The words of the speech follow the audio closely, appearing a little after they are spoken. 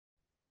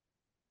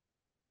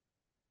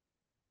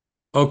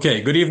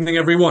Okay, good evening,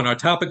 everyone. Our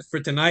topic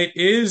for tonight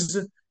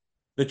is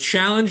the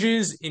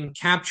challenges in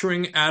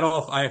capturing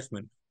Adolf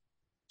Eichmann.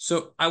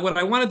 What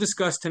I want to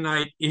discuss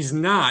tonight is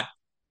not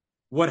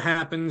what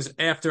happens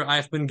after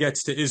Eichmann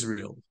gets to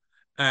Israel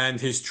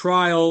and his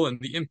trial and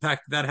the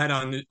impact that had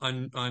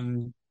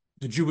on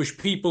the Jewish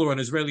people or on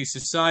Israeli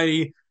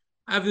society.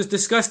 I've just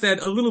discussed that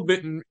a little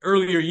bit in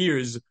earlier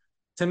years.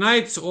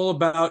 Tonight's all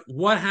about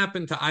what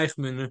happened to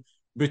Eichmann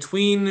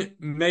between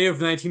May of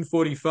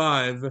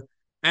 1945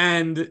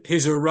 and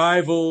his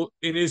arrival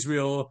in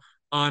Israel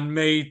on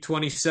May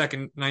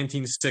 22nd,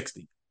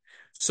 1960.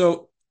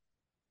 So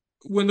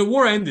when the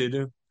war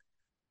ended,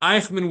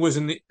 Eichmann was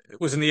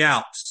in the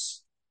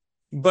Alps,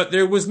 but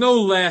there was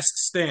no last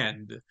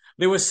stand.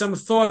 There was some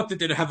thought that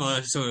they'd have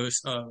a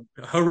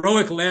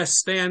heroic last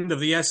stand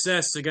of the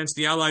SS against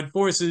the Allied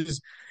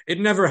forces. It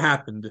never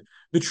happened.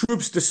 The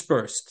troops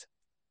dispersed.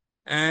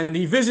 And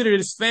he visited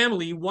his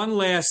family one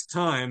last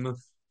time,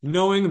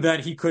 knowing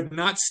that he could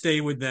not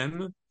stay with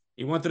them.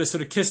 He wanted to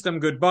sort of kiss them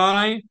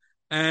goodbye,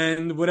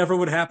 and whatever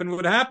would happen,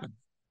 would happen.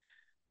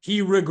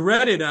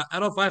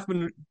 Adolf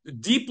Eichmann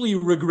deeply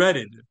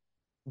regretted,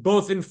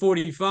 both in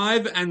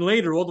 45 and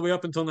later, all the way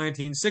up until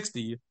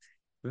 1960,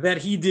 that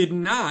he did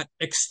not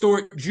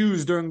extort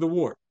Jews during the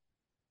war.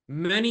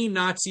 Many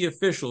Nazi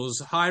officials,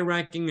 high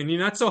ranking and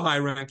not so high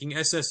ranking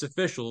SS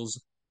officials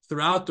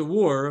throughout the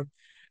war,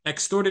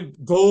 extorted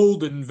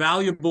gold and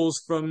valuables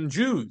from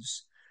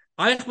Jews.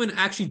 Eichmann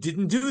actually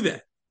didn't do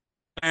that.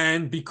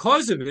 And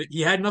because of it,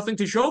 he had nothing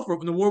to show for it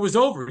when the war was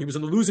over. He was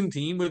on the losing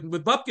team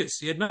with Bupkis.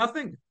 He had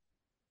nothing.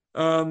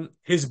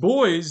 His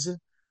boys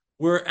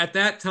were at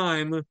that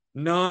time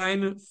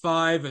 9,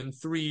 5, and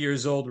 3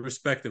 years old,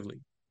 respectively.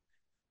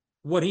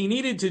 What he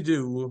needed to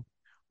do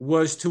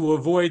was to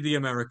avoid the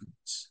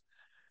Americans.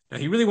 Now,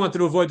 he really wanted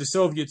to avoid the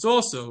Soviets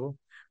also,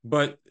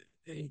 but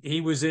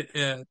he was,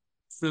 for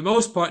the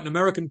most part, in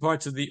American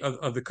parts of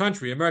the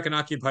country, American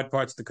occupied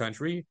parts of the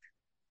country,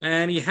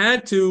 and he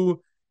had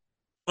to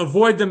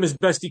avoid them as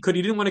best he could.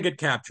 He didn't want to get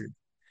captured.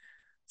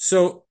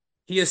 So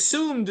he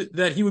assumed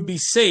that he would be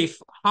safe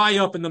high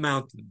up in the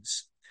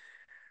mountains.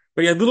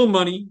 But he had little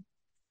money,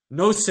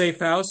 no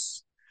safe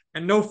house,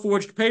 and no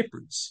forged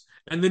papers.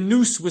 And the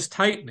noose was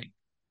tightening.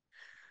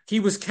 He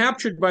was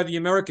captured by the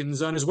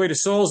Americans on his way to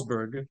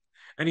Salzburg,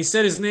 and he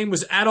said his name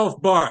was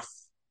Adolf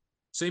Barth.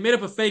 So he made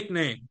up a fake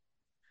name.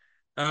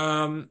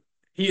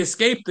 He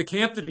escaped the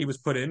camp that he was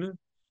put in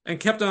and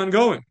kept on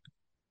going.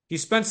 He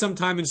spent some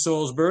time in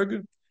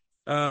Salzburg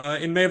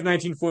in May of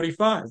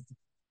 1945.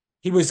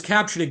 He was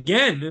captured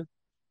again,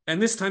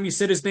 and this time he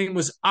said his name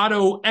was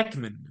Otto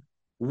Eichmann.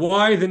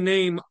 Why the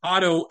name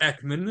Otto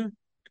Eichmann?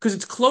 Because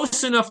it's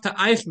close enough to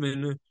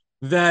Eichmann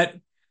that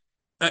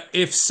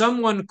if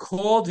someone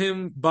called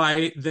him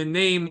by the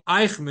name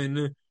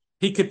Eichmann,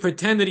 he could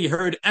pretend that he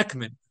heard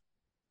Ekman.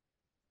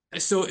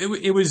 So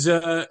it was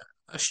a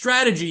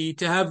strategy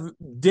to have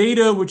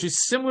data which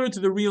is similar to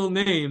the real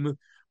name,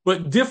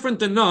 but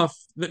different enough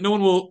that no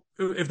one will,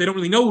 if they don't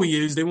really know who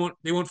he is, they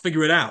won't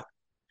figure it out.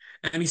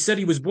 And he said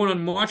he was born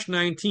on March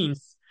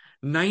 19th,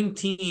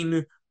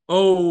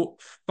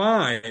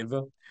 1905,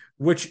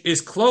 which is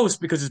close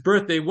because his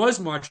birthday was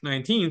March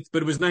 19th,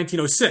 but it was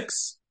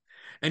 1906.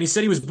 And he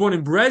said he was born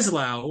in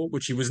Breslau,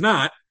 which he was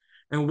not.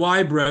 And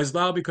why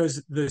Breslau?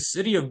 Because the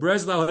city of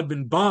Breslau had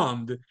been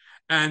bombed,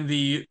 and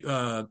the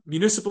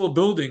municipal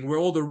building where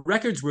all the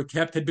records were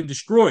kept had been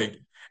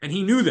destroyed. And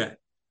he knew that.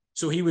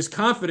 So he was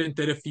confident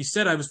that if he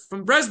said I was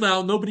from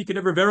Breslau, nobody could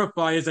ever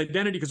verify his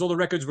identity because all the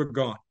records were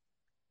gone.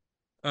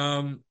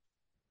 In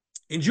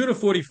June of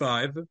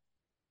 45,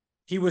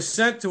 he was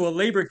sent to a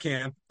labor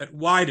camp at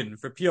Weiden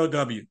for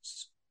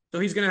POWs. So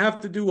he's going to have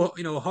to do,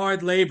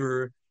 hard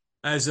labor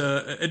as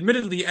a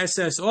admittedly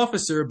SS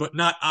officer, but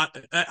not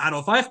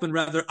Adolf Eichmann,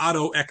 rather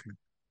Otto Eichmann.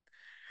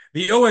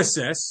 The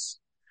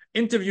OSS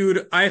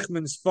interviewed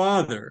Eichmann's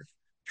father,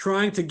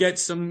 trying to get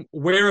some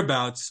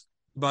whereabouts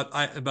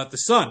about the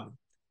son,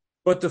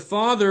 but the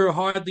father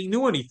hardly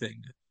knew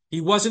anything. He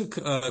wasn't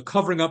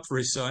covering up for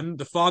his son.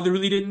 The father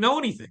really didn't know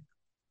anything,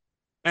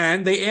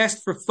 and they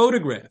asked for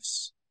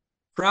photographs.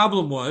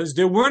 Problem was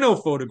there were no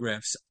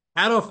photographs.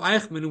 Adolf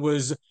Eichmann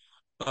was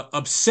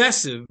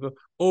obsessive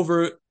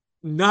over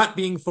not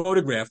being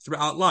photographed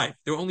throughout life.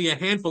 There were only a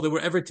handful that were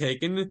ever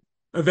taken.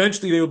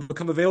 Eventually, they would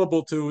become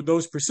available to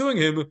those pursuing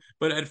him,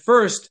 but at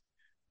first,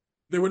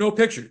 there were no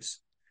pictures.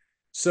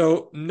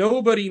 So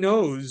nobody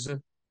knows,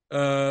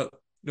 where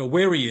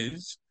he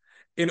is.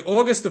 In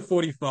August of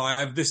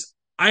 45, this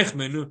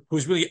Eichmann,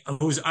 who's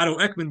Otto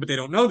Eichmann, but they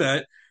don't know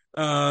that,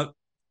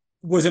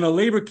 was in a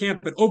labor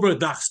camp at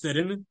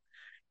Oberdachstetten,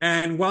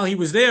 and while he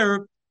was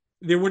there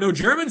were no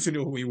Germans who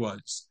knew who he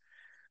was.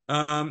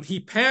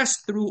 He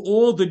passed through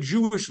all the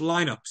Jewish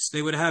lineups.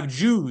 They would have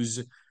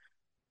Jews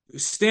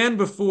stand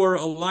before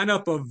a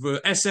lineup of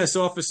SS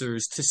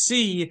officers to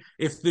see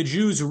if the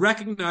Jews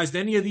recognized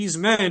any of these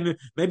men.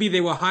 Maybe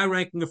they were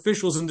high-ranking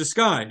officials in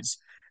disguise.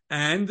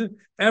 And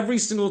every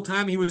single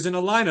time he was in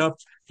a lineup,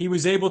 he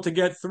was able to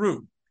get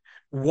through.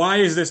 Why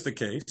is this the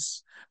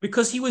case?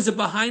 Because he was a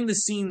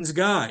behind-the-scenes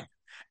guy.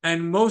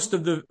 And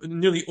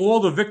nearly all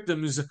the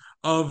victims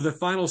of the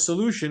final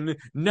solution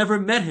never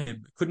met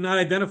him, could not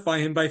identify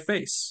him by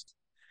face.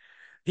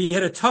 He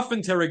had a tough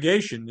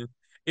interrogation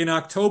in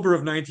October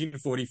of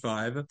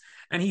 1945,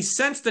 and he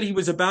sensed that he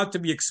was about to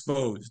be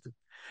exposed.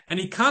 And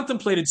he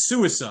contemplated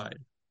suicide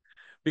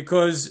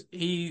because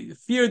he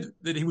feared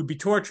that he would be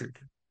tortured.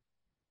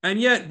 And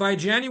yet, by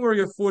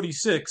January of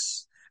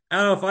 46,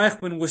 Adolf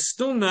Eichmann was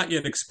still not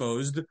yet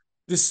exposed,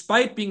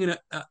 despite being in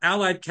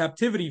Allied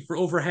captivity for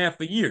over half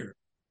a year.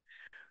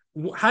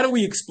 How do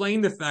we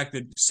explain the fact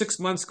that 6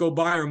 months go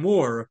by or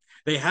more,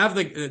 the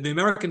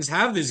Americans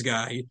have this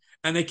guy,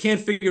 and they can't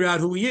figure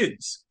out who he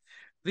is?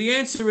 The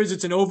answer is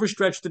it's an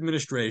overstretched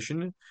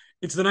administration.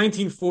 It's the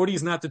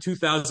 1940s, not the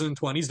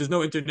 2020s. There's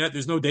no internet.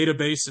 There's no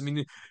database. I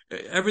mean,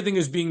 everything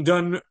is being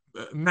done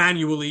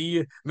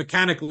manually,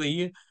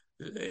 mechanically.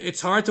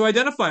 It's hard to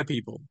identify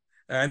people.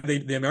 And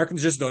the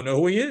Americans just don't know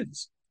who he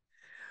is.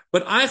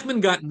 But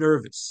Eichmann got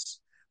nervous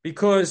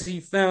because he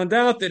found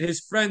out that his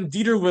friend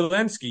Dieter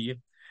Wilensky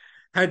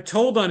had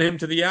told on him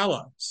to the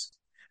Allies.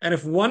 And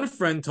if one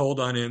friend told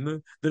on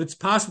him, then it's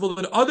possible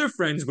that other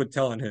friends would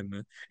tell on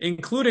him,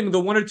 including the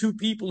one or two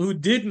people who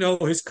did know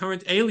his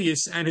current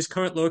alias and his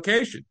current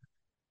location.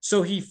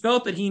 So he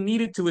felt that he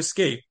needed to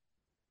escape.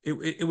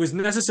 It was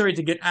necessary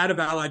to get out of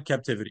Allied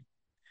captivity.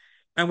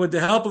 And with the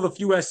help of a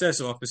few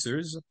SS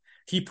officers,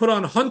 he put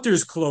on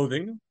hunter's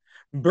clothing,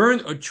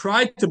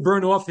 tried to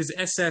burn off his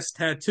SS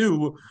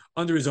tattoo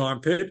under his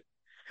armpit,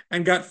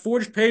 and got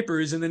forged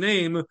papers in the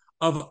name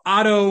of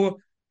Otto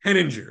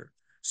Henninger.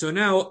 So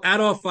now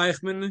Adolf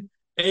Eichmann,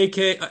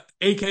 aka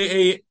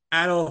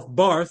Adolf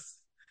Barth,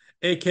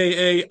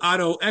 aka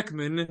Otto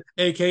Eckmann,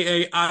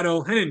 aka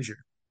Otto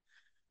Henninger.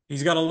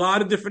 He's got a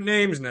lot of different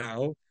names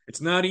now.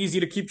 It's not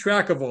easy to keep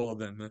track of all of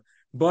them.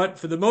 But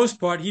for the most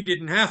part, he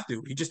didn't have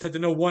to. He just had to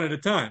know one at a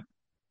time.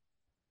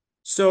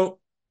 So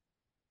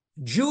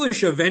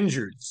Jewish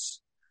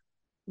avengers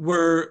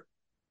were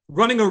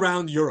running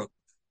around Europe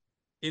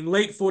in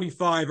late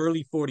 45,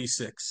 early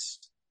 46,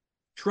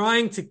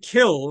 trying to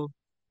kill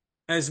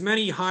as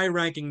many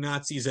high-ranking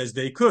Nazis as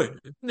they could.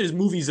 There's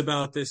movies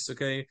about this,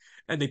 okay?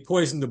 And they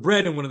poisoned the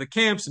bread in one of the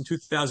camps, and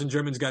 2,000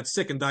 Germans got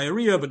sick and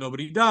diarrhea, but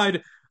nobody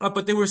died.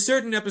 But there were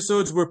certain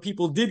episodes where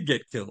people did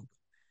get killed.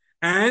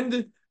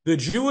 And the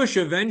Jewish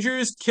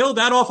avengers killed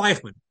Adolf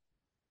Eichmann,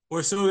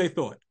 or so they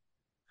thought.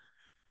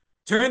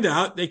 Turned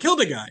out they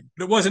killed a guy,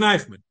 but it wasn't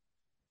Eichmann.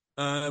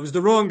 It was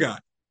the wrong guy.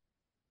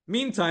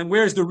 Meantime,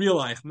 where's the real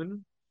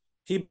Eichmann?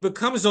 He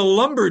becomes a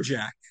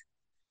lumberjack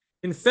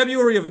in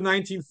February of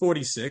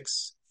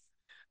 1946,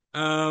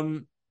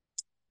 and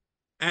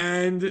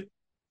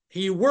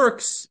he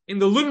works in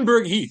the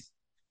Lüneburg Heath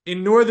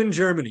in northern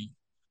Germany,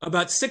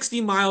 about 60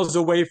 miles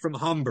away from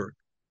Hamburg.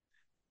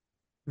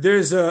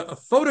 There's a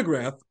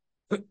photograph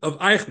of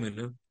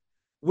Eichmann,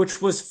 which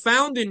was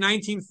found in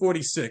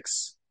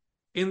 1946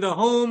 in the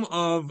home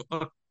of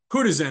a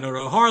courtesan or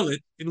a harlot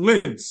in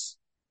Linz,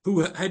 who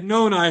had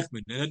known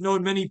Eichmann and had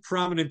known many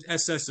prominent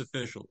SS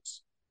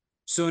officials.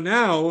 So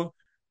now,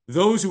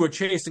 those who are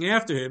chasing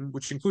after him,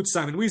 which includes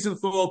Simon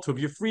Wiesenthal,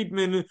 Tuvia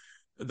Friedman,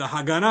 the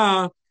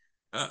Haganah,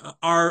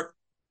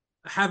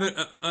 have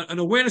an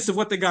awareness of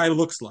what the guy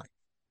looks like.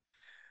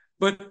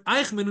 But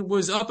Eichmann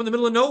was up in the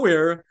middle of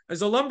nowhere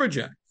as a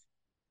lumberjack.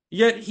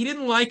 Yet he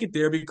didn't like it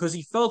there because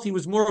he felt he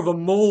was more of a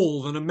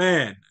mole than a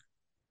man.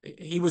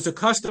 He was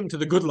accustomed to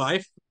the good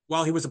life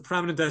while he was a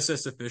prominent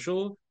SS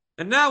official,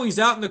 and now he's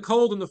out in the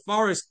cold in the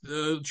forest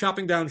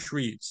chopping down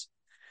trees.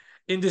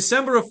 In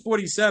December of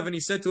 47, he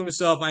said to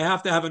himself, I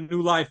have to have a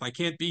new life. I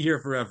can't be here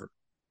forever.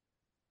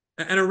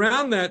 And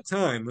around that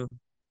time,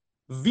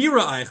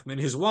 Vera Eichmann,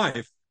 his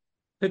wife,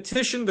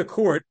 petitioned the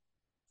court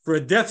for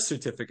a death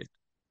certificate.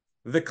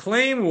 The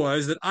claim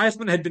was that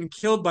Eichmann had been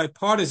killed by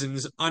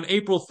partisans on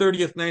April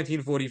 30th,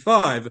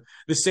 1945,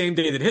 the same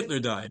day that Hitler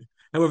died.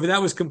 However,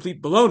 that was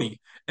complete baloney,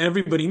 and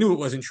everybody knew it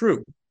wasn't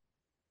true.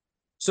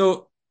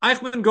 So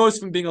Eichmann goes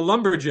from being a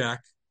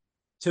lumberjack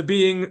to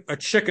being a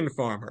chicken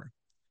farmer.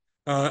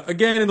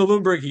 Again in the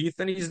Lüneburg Heath,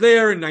 and he's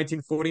there in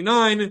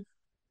 1949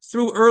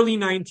 through early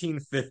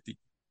 1950.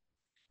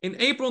 In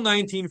April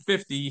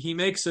 1950, he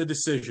makes a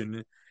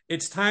decision.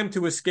 It's time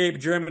to escape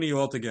Germany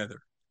altogether.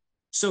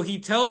 So he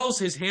tells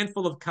his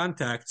handful of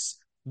contacts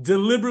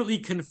deliberately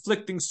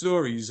conflicting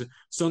stories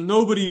so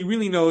nobody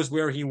really knows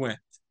where he went.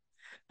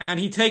 And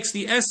he takes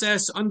the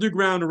SS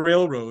Underground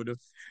Railroad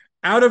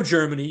out of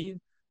Germany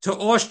to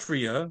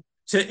Austria,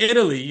 to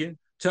Italy,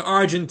 to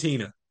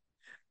Argentina,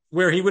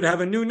 where he would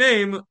have a new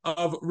name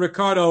of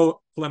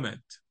Ricardo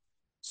Clement.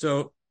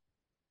 So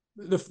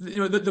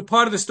the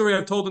part of the story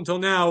I've told until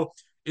now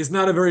is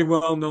not a very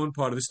well-known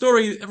part of the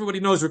story. Everybody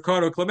knows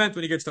Ricardo Clement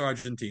when he gets to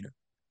Argentina.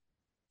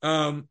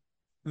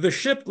 The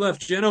ship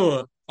left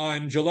Genoa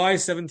on July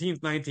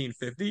 17th,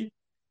 1950,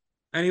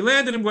 and he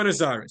landed in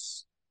Buenos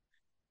Aires.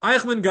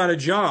 Eichmann got a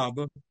job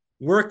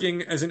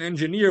working as an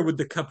engineer with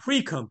the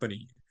Capri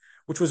Company,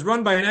 which was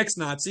run by an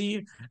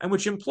ex-Nazi and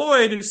which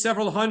employed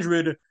several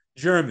hundred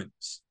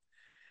Germans.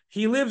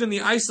 He lived in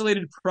the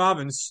isolated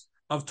province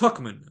of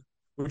Tucumán,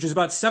 which is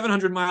about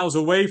 700 miles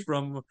away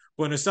from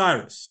Buenos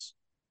Aires.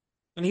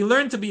 And he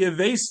learned to be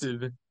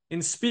evasive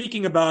in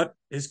speaking about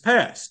his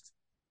past.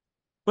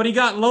 But he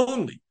got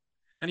lonely,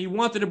 and he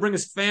wanted to bring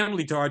his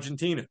family to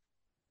Argentina.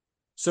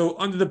 So,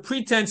 under the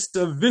pretense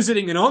of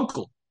visiting an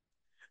uncle,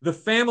 the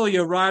family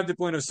arrived at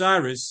Buenos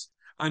Aires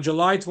on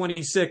July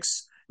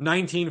 26,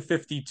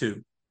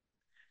 1952.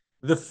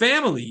 The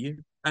family,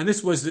 and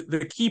this was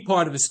the key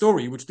part of the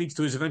story, which leads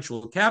to his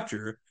eventual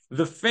capture,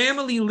 the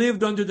family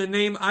lived under the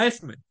name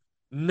Eichmann,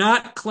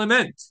 not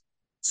Clement.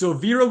 So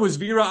Vera was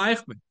Vera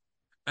Eichmann.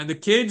 And the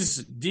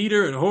kids,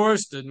 Dieter and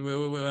Horst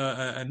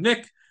and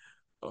Nick,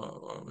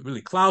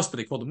 really Klaus, but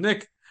they called him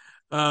Nick,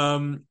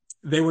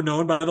 they were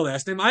known by the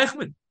last name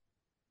Eichmann.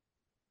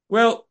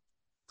 Well,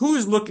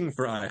 who's looking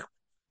for Eichmann?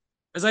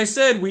 As I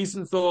said,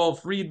 Wiesenthal,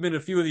 Friedman,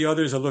 a few of the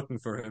others are looking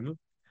for him.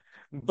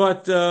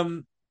 But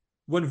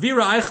when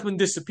Vera Eichmann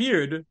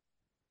disappeared,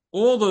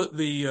 all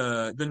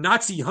the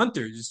Nazi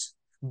hunters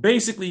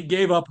basically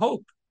gave up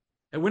hope.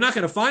 And we're not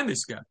going to find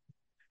this guy.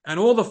 And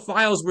all the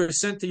files were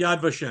sent to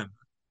Yad Vashem.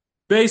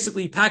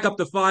 Basically, pack up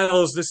the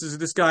files.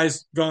 This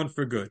guy's gone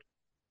for good.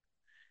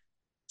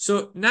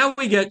 So now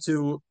we get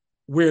to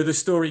where the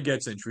story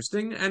gets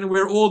interesting and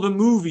where all the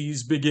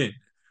movies begin.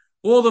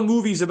 All the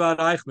movies about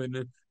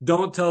Eichmann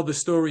don't tell the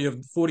story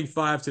of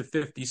 45 to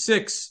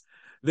 56.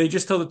 They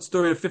just tell the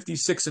story of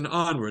 56 and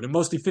onward, and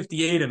mostly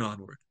 58 and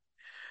onward.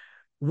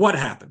 What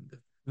happened?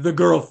 The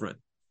girlfriend.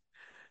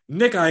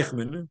 Nick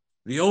Eichmann,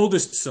 the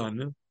oldest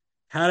son,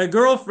 had a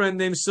girlfriend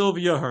named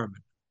Sylvia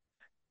Herman.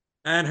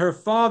 And her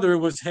father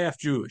was half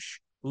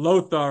Jewish,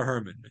 Lothar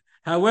Herman.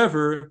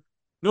 However,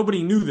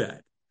 nobody knew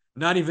that.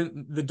 Not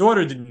even the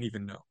daughter didn't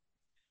even know.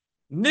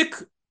 Nick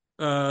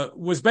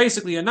was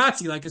basically a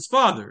Nazi like his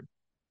father.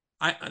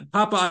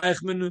 Papa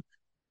Eichmann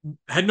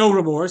had no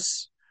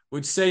remorse,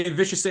 would say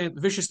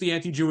viciously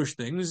anti-Jewish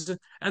things,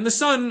 and the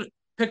son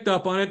picked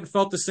up on it and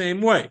felt the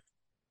same way.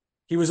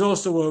 He was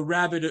also a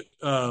rabid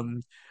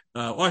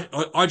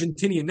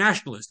Argentinian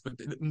nationalist, but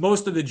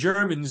most of the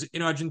Germans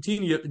in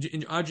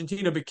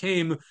Argentina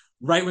became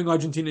right-wing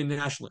Argentinian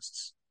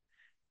nationalists.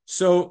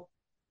 So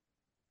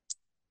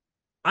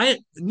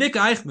Nick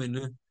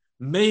Eichmann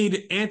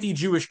made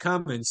anti-Jewish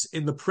comments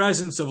in the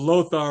presence of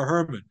Lothar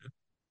Herman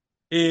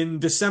in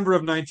December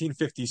of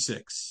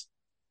 1956.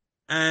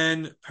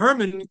 And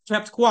Herman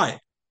kept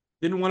quiet,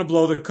 didn't want to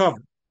blow the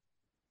cover.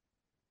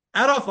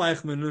 Adolf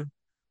Eichmann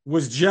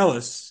was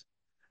jealous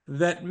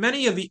that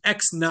many of the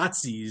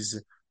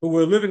ex-Nazis who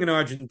were living in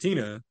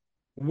Argentina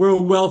were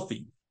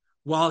wealthy,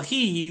 while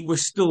he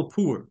was still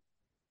poor,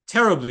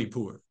 terribly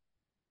poor,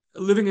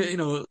 living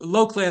a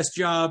low-class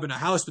job in a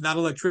house without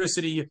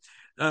electricity.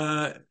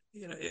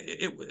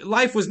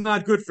 Life was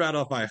not good for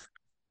Adolf Eichmann.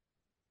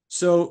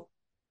 So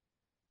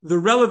the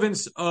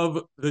relevance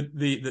of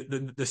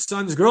the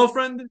son's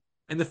girlfriend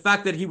and the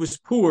fact that he was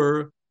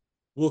poor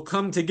will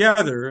come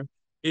together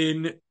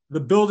in the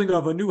building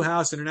of a new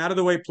house in an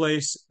out-of-the-way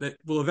place that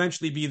will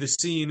eventually be the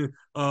scene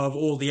of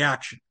all the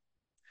action.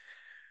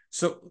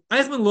 So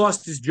Eichmann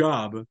lost his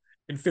job in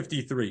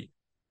 1953,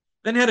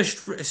 then had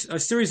a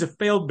series of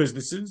failed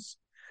businesses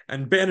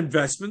and bad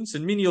investments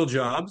and menial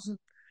jobs.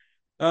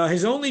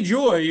 His only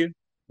joy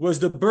was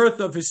the birth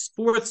of his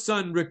fourth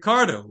son,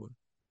 Ricardo,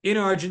 in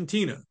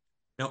Argentina.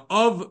 Now,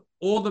 of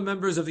all the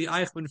members of the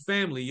Eichmann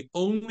family,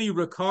 only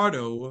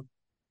Ricardo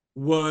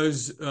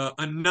was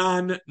a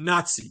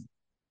non-Nazi.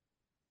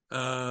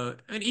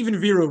 And even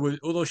Vera,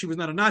 although she was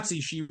not a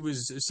Nazi, she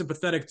was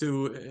sympathetic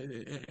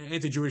to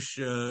anti-Jewish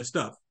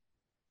stuff.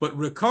 But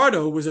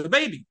Ricardo was a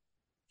baby.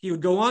 He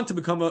would go on to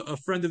become a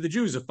friend of the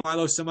Jews, a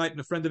philo-Semite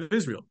and a friend of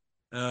Israel,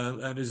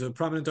 and is a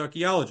prominent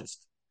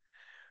archaeologist.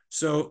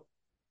 So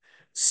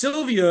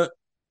Sylvia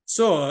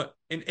saw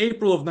in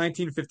April of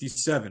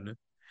 1957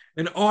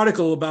 an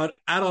article about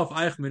Adolf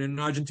Eichmann in an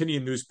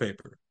Argentinian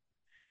newspaper.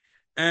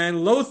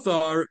 And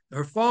Lothar,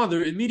 her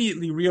father,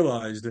 immediately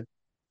realized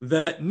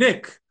that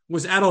Nick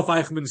was Adolf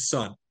Eichmann's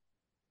son.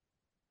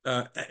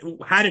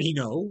 How did he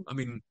know? I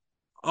mean,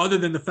 other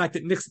than the fact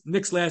that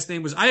Nick's last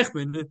name was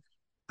Eichmann,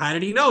 how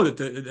did he know that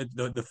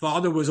the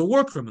father was a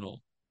war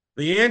criminal?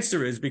 The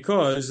answer is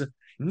because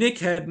Nick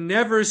had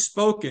never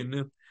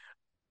spoken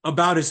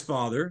about his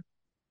father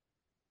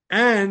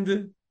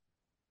and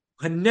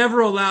had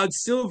never allowed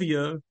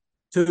Sylvia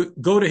to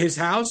go to his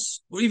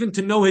house or even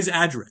to know his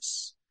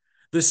address.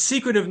 The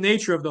secretive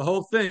nature of the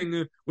whole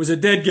thing was a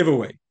dead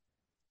giveaway.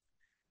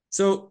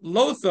 So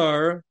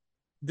Lothar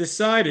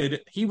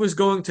decided he was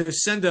going to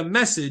send a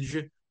message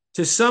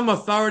to some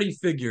authority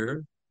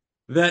figure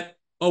that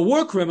a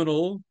war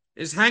criminal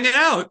is hanging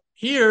out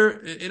here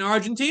in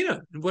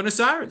Argentina, in Buenos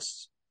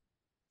Aires.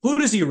 Who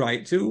does he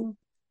write to?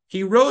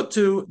 He wrote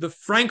to the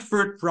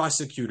Frankfurt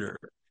prosecutor,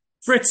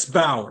 Fritz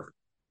Bauer.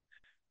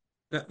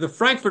 The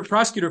Frankfurt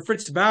prosecutor,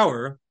 Fritz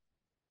Bauer,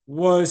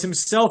 was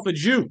himself a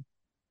Jew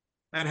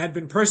and had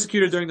been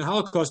persecuted during the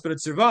Holocaust, but had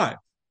survived.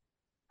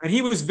 And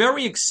he was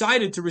very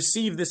excited to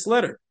receive this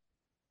letter.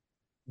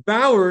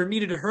 Bauer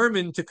needed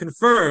Herman to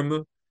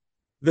confirm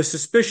the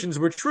suspicions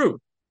were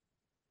true.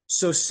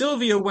 So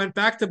Sylvia went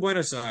back to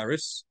Buenos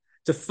Aires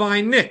to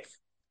find Nick.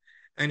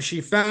 And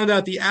she found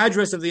out the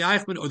address of the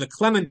Eichmann or the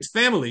Clement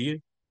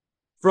family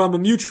from a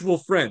mutual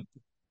friend.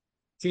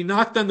 She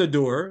knocked on the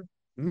door,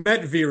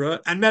 met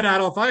Vera, and met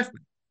Adolf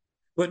Eichmann.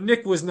 But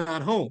Nick was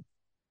not home.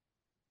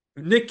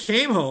 Nick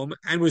came home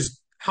and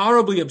was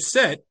horribly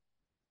upset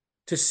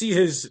to see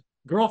his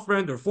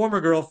girlfriend or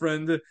former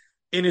girlfriend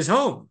in his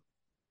home.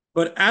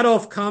 But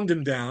Adolf calmed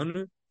him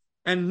down,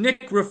 and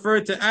Nick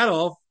referred to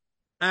Adolf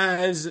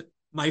as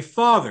my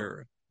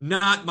father,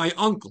 not my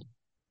uncle.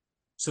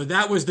 So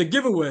that was the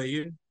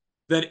giveaway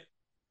that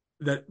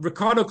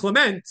Ricardo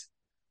Clement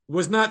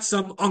was not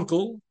some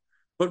uncle,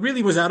 but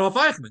really was Adolf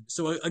Eichmann.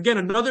 So again,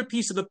 another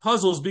piece of the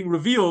puzzle is being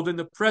revealed in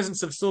the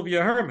presence of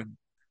Sylvia Herman.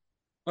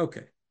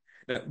 Okay.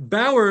 Now,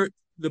 Bauer,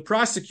 the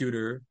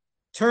prosecutor,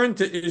 turned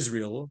to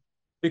Israel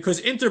because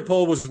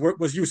Interpol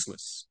was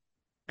useless.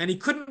 And he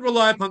couldn't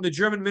rely upon the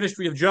German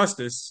Ministry of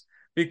Justice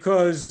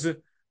because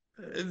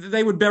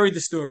they would bury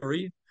the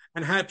story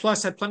and had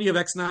plenty of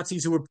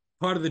ex-Nazis who were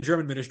part of the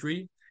German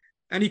ministry.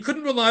 And he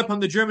couldn't rely upon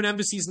the German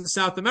embassies in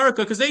South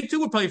America because they too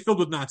were probably filled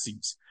with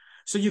Nazis.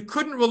 So you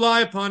couldn't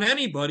rely upon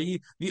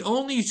anybody. The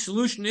only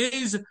solution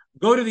is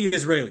go to the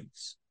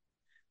Israelis.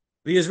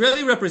 The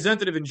Israeli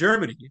representative in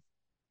Germany,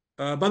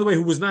 by the way,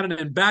 who was not an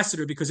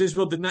ambassador because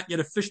Israel did not yet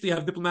officially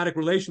have diplomatic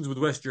relations with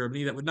West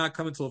Germany, that would not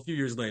come until a few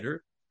years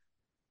later,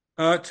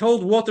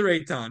 told Walter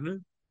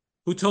Eitan,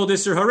 who told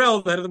Isser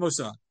Harel, the head of the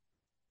Mossad.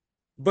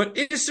 But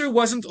Isser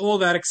wasn't all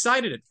that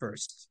excited at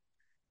first.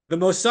 The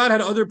Mossad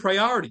had other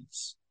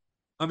priorities.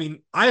 I mean,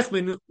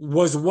 Eichmann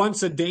was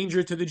once a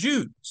danger to the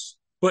Jews,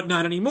 but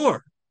not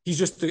anymore. He's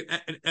just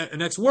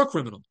an ex-war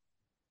criminal.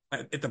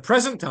 At the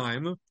present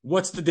time,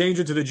 what's the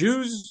danger to the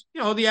Jews?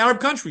 You know, the Arab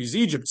countries,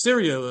 Egypt,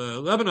 Syria,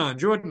 Lebanon,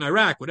 Jordan,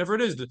 Iraq, whatever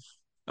it is, the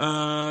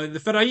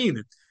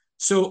Fedayeen.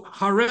 So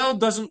Harel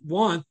doesn't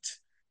want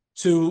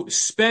to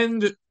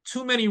spend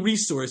too many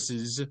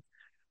resources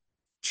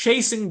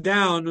chasing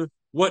down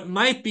what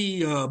might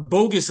be a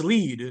bogus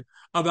lead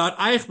about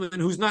Eichmann,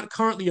 who's not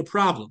currently a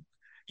problem.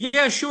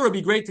 Yeah, sure, it'd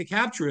be great to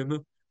capture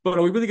him, but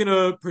are we really going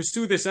to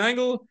pursue this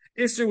angle?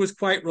 Isser was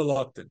quite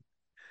reluctant.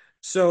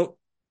 So,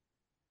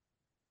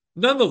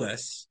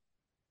 nonetheless,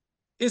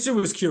 Isser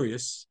was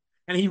curious,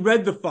 and he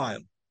read the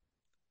file.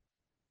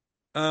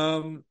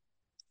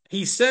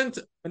 He sent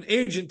an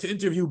agent to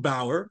interview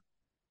Bauer,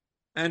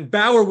 and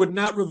Bauer would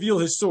not reveal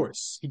his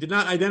source. He did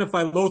not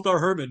identify Lothar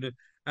Herman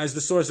as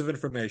the source of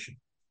information.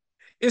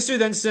 Isser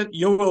then sent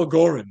Yoel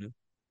Goren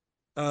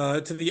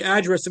to the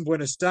address in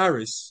Buenos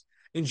Aires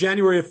in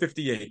January of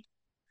 58.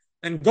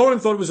 And Goren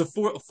thought it was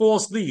a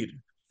false lead,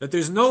 that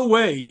there's no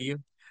way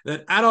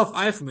that Adolf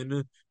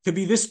Eichmann could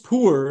be this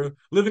poor,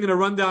 living in a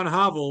rundown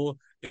hovel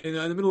in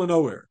the middle of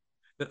nowhere.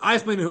 That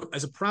Eichmann,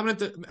 as a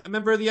prominent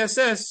member of the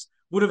SS,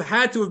 would have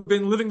had to have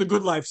been living the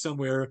good life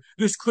somewhere.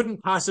 This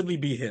couldn't possibly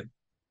be him.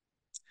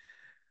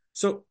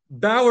 So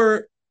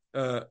Bauer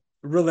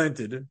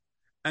relented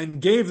and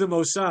gave the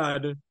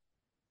Mossad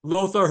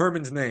Lothar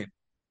Herman's name.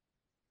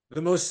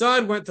 The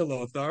Mossad went to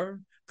Lothar,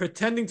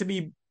 pretending to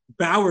be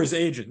Bauer's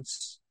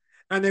agents,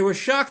 and they were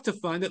shocked to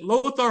find that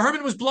Lothar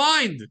Herman was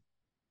blind.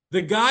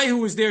 The guy who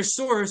was their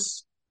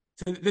source,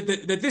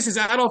 that this is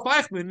Adolf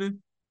Eichmann,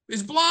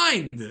 is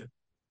blind.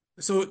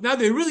 So now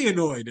they're really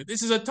annoyed.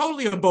 This is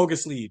totally a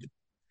bogus lead.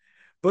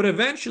 But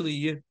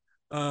eventually,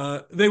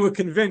 they were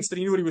convinced that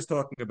he knew what he was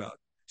talking about.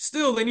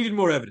 Still, they needed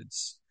more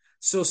evidence.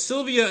 So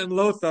Sylvia and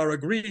Lothar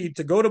agreed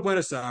to go to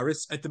Buenos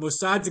Aires at the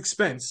Mossad's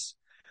expense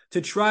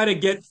to try to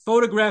get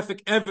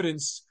photographic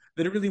evidence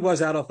that it really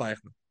was Adolf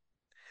Eichmann.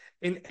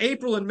 In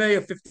April and May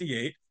of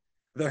 58,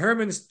 the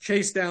Hermans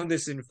chased down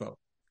this info.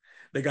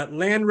 They got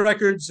land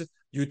records,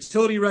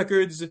 utility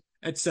records,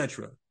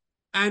 etc.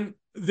 And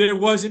there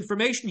was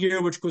information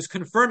here which was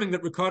confirming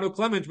that Ricardo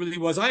Clement really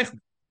was Eichmann.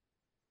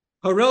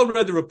 Harel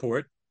read the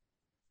report,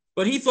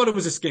 but he thought it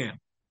was a scam.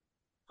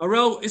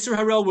 Isser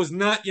Harel was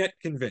not yet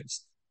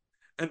convinced.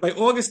 And by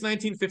August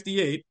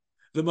 1958,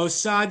 the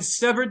Mossad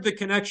severed the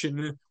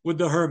connection with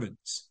the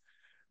Hermans.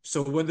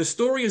 So when the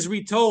story is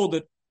retold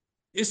that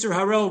Isser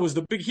Harel was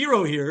the big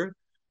hero here,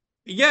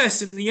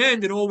 yes, in the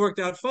end, it all worked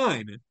out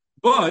fine.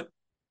 But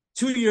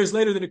 2 years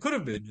later than it could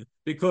have been,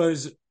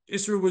 because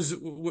Isser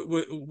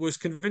was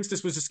convinced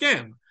this was a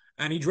scam,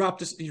 and he dropped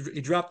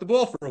the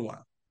ball for a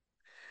while.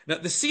 Now,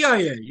 the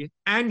CIA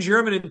and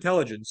German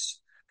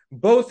intelligence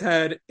both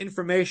had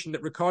information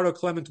that Ricardo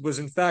Clement was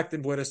in fact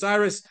in Buenos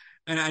Aires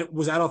and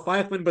was Adolf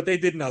Eichmann, but they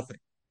did nothing.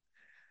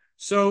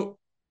 So,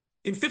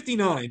 in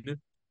 59,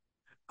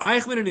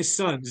 Eichmann and his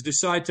sons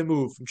decide to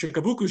move from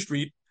Chacabuco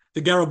Street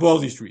to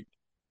Garibaldi Street.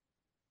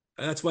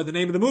 And that's why the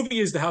name of the movie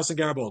is The House on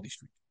Garibaldi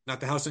Street, not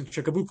The House on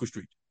Chacabuco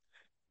Street.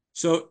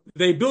 So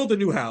they build a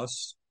new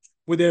house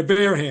with their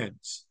bare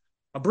hands,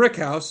 a brick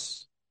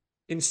house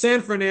in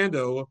San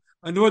Fernando,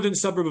 a northern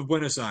suburb of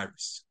Buenos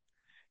Aires.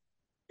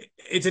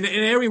 It's an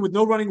area with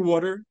no running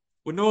water,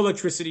 with no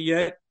electricity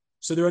yet,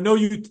 so there are no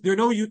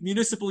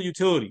municipal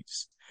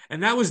utilities.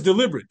 And that was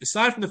deliberate.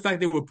 Aside from the fact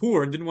they were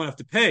poor and didn't want to have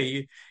to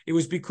pay, it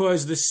was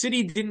because the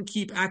city didn't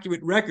keep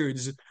accurate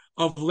records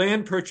of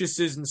land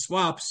purchases and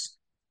swaps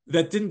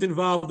that didn't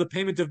involve the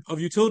payment of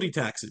utility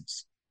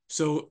taxes.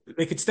 So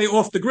they could stay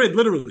off the grid,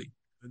 literally.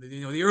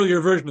 The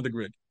earlier version of the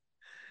grid.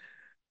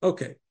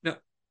 Okay. Now,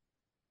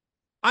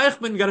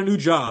 Eichmann got a new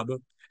job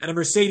at a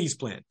Mercedes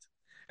plant,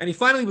 and he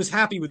finally was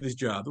happy with his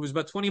job. It was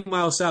about 20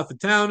 miles south of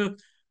town. It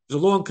was a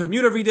long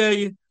commute every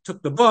day,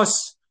 took the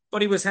bus,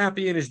 but he was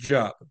happy in his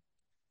job.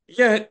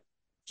 Yet,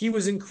 he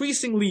was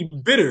increasingly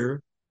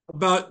bitter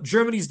about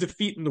Germany's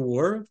defeat in the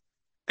war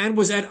and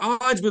was at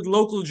odds with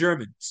local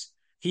Germans.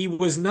 He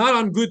was not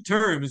on good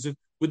terms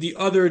with the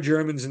other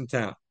Germans in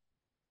town.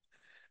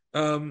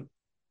 Um,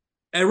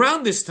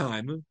 Around this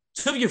time,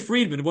 Sylvia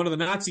Friedman, one of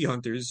the Nazi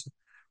hunters,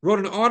 wrote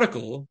an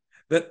article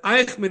that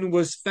Eichmann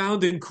was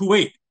found in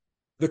Kuwait,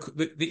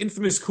 the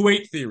infamous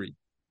Kuwait theory.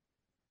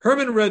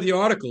 Herman read the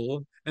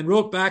article and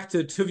wrote back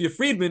to Sylvia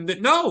Friedman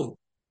that no,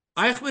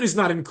 Eichmann is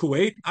not in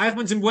Kuwait.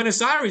 Eichmann's in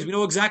Buenos Aires. We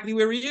know exactly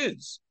where he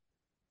is.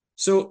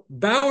 So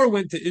Bauer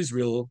went to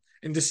Israel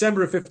in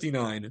December of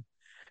 59,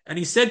 and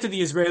he said to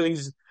the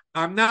Israelis,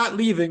 I'm not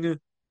leaving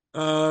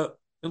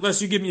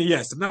unless you give me a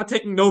yes. I'm not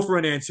taking no for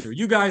an answer.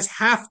 You guys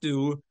have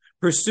to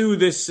pursue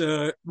this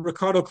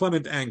Ricardo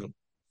Clement angle.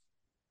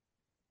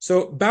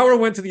 So Bauer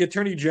went to the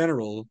Attorney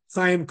General,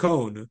 Chaim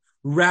Cohn,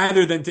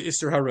 rather than to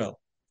Isser Harel.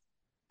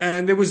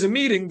 And there was a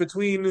meeting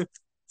between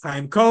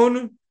Chaim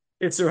Cohn,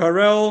 Isser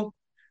Harel,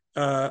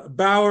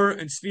 Bauer,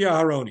 and Tzvi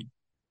Aharoni.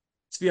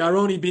 Tzvi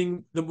Aharoni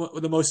being the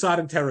Mossad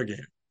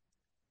interrogator.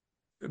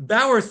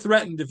 Bauer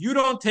threatened, if you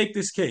don't take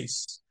this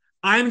case,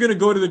 I'm going to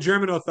go to the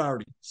German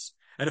authorities.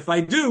 And if I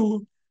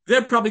do,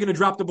 they're probably going to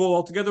drop the ball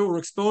altogether or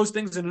expose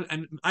things, and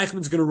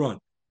Eichmann's going to run.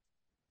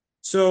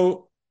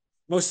 So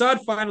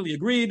Mossad finally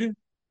agreed.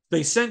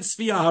 They sent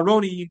Tzvi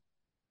Aharoni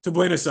to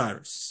Buenos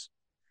Aires.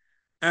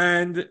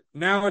 And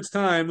now it's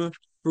time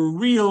for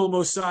real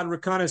Mossad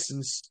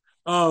reconnaissance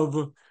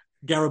of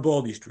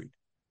Garibaldi Street.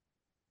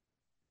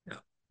 Now,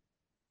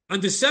 on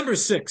December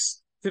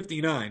 6th,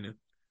 59,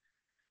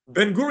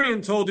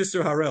 Ben-Gurion told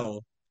Isser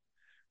Harel,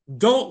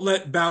 don't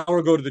let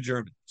Bauer go to the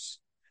Germans.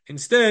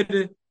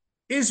 Instead,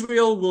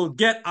 Israel will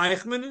get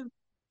Eichmann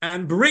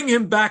and bring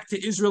him back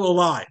to Israel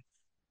alive.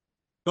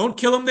 Don't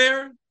kill him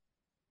there,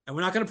 and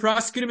we're not going to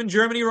prosecute him in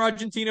Germany or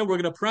Argentina. We're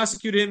going to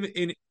prosecute him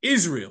in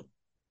Israel.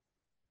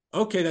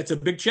 Okay, that's a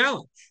big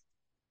challenge.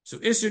 So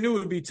Isser knew it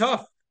would be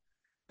tough.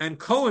 And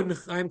Cohen,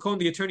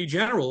 the Attorney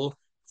General,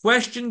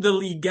 questioned the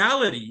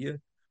legality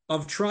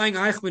of trying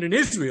Eichmann in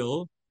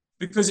Israel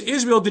because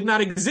Israel did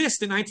not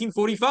exist in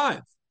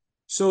 1945.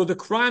 So the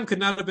crime could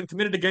not have been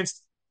committed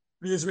against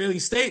the Israeli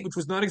state, which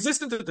was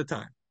non-existent at the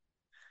time.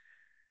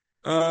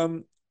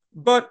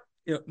 But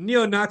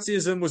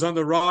neo-Nazism was on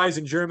the rise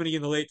in Germany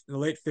in the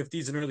late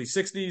 50s and early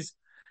 60s,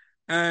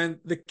 and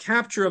the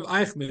capture of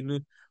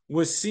Eichmann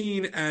was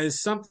seen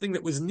as something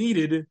that was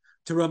needed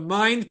to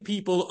remind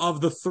people of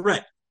the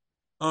threat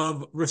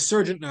of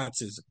resurgent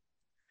Nazism.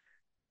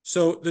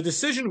 So the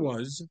decision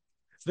was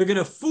they're going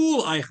to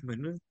fool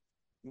Eichmann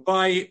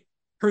by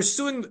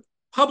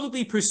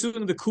publicly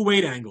pursuing the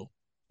Kuwait angle,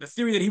 the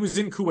theory that he was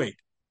in Kuwait.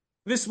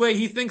 This way,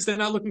 he thinks they're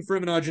not looking for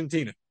him in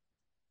Argentina.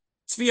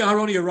 Tzvi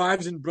Aharoni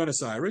arrives in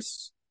Buenos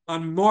Aires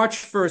on March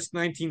 1st,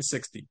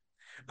 1960,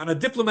 on a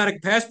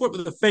diplomatic passport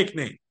with a fake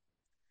name.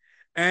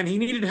 And he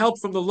needed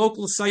help from the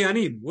local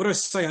Sayanim. What are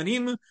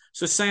Sayanim?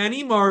 So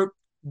Sayanim are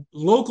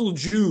local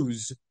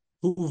Jews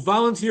who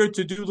volunteer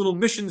to do little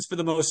missions for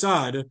the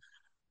Mossad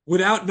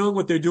without knowing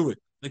what they're doing.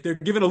 Like they're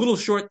given a little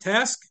short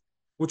task,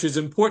 which is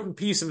an important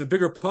piece in the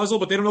bigger puzzle,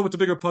 but they don't know what the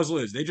bigger puzzle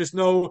is. They just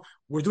know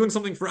we're doing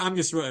something for Am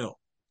Yisrael.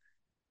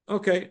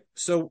 Okay,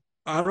 so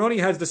Aharoni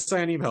has the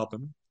Sayanim help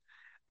him.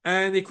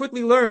 And they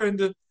quickly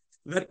learned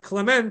that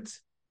Clement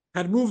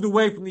had moved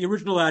away from the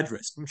original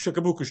address, from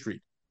Shakabuka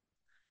Street.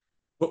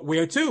 But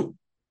where to?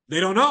 They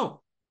don't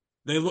know.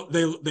 They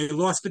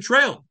lost the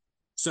trail.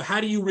 So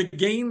how do you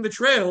regain the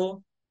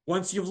trail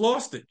once you've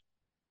lost it?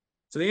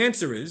 So the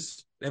answer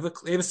is they have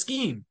a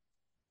scheme,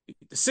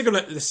 the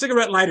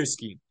cigarette lighter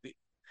scheme.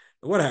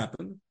 What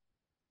happened?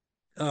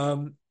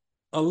 A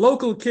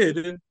local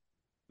kid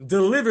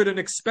delivered an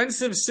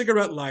expensive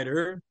cigarette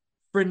lighter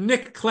for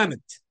Nick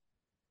Clement.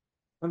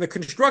 And the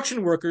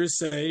construction workers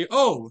say,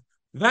 oh,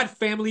 that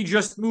family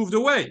just moved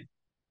away.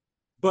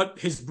 But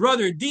his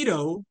brother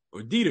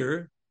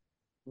Dieter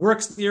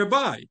works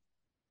nearby.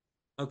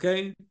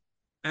 Okay?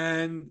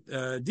 And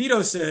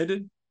Dito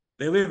said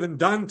they live in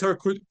Don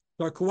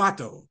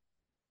Torquato.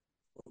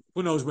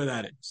 Who knows where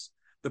that is?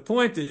 The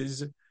point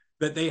is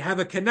that they have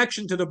a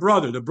connection to the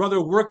brother. The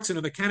brother works in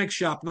a mechanic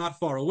shop not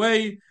far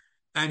away,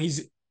 and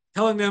he's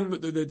telling them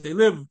that they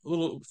live a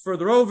little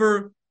further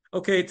over.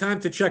 Okay,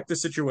 time to check the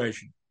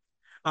situation.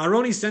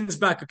 Aharoni sends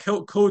back a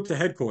code to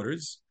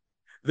headquarters.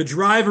 The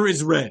driver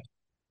is red.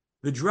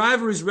 The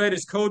driver is red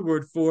is code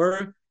word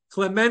for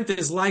Clement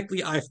is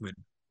likely Eichmann.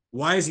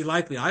 Why is he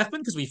likely Eichmann?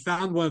 Because we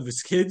found one of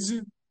his kids.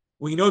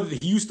 We know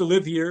that he used to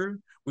live here.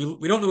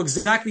 We don't know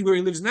exactly where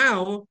he lives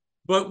now,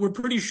 but we're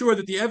pretty sure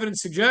that the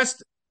evidence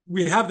suggests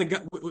we have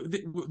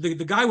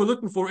the guy we're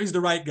looking for is the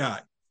right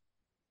guy.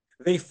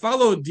 They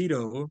followed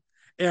Dito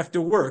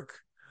after work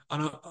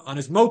on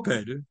his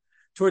moped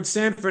towards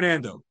San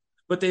Fernando,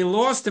 but they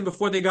lost him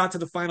before they got to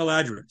the final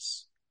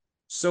address.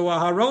 So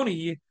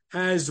Aharoni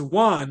has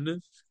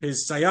Juan,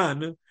 his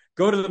Sayan,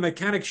 go to the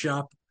mechanic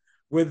shop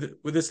with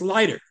this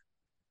lighter,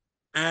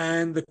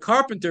 and the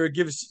carpenter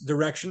gives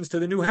directions to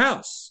the new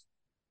house.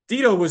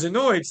 Tito was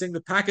annoyed, saying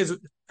the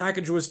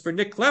package was for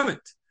Nick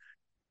Clement.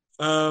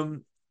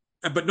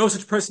 But no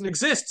such person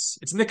exists.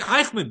 It's Nick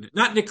Eichmann,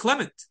 not Nick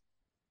Clement.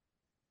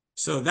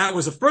 So that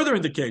was a further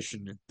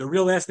indication. The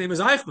real last name is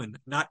Eichmann,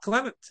 not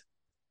Clement.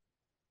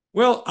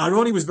 Well,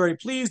 Aroni was very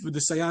pleased with the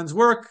Sayan's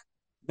work.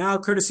 Now,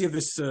 courtesy of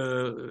this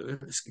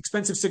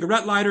expensive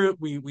cigarette lighter,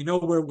 we know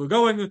where we're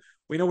going.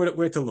 We know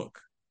where to look.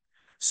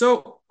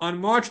 So on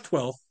March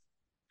 12th,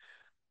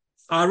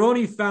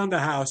 Aroni found a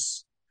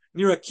house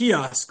near a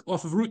kiosk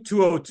off of Route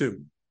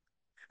 202,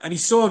 and he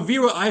saw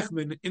Vera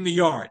Eichmann in the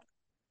yard.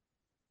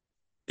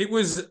 It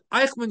was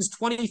Eichmann's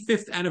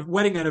 25th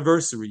wedding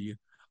anniversary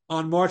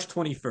on March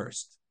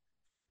 21st,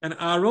 and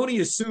Aroni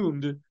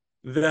assumed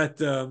that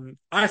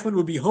Eichmann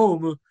would be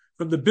home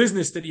from the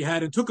business that he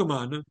had in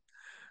Tucumán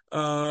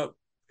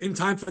in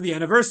time for the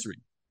anniversary.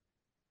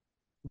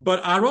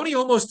 But Aroni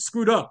almost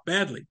screwed up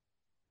badly.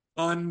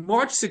 On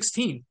March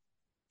 16th,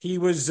 he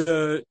was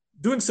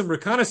doing some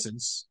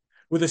reconnaissance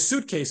with a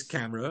suitcase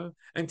camera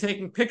and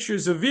taking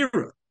pictures of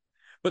Vera.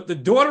 But the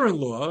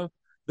daughter-in-law,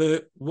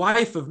 the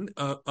wife of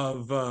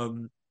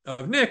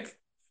Nick,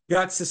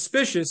 got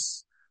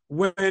suspicious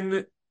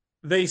when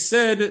they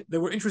said they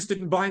were interested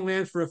in buying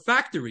land for a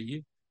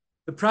factory.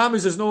 The problem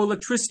is there's no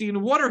electricity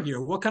and water here.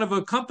 What kind of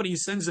a company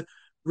sends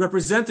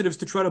representatives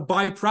to try to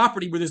buy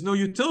property where there's no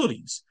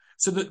utilities?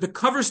 So the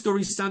cover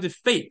story sounded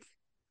fake,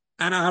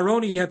 and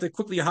Aharoni had to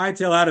quickly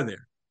hightail out of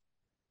there.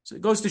 So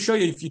it goes to show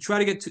you, if you try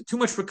to get too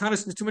much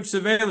reconnaissance, too much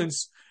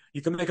surveillance,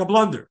 you can make a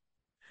blunder.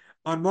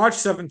 On March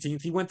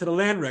 17th, he went to the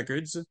land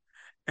records,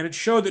 and it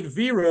showed that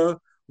Vera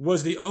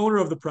was the owner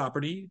of the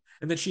property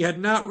and that she had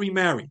not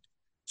remarried.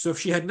 So if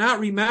she had not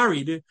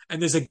remarried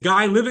and there's a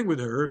guy living with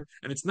her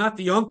and it's not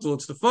the uncle,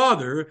 it's the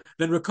father,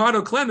 then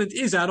Ricardo Clement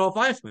is Adolf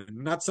Eichmann,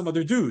 not some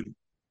other dude.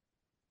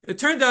 It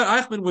turned out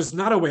Eichmann was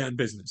not away on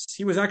business.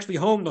 He was actually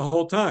home the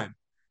whole time.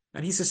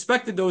 And he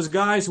suspected those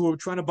guys who were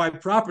trying to buy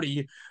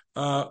property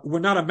were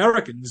not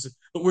Americans,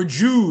 but were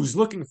Jews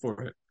looking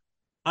for it.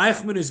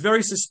 Eichmann is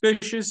very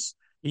suspicious.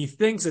 He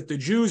thinks that the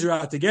Jews are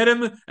out to get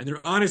him, and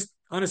they're on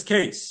his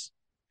case.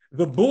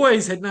 The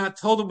boys had not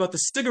told him about the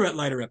cigarette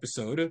lighter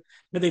episode.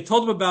 Had they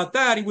told him about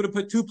that, he would have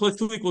put 2 +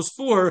 2 =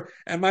 4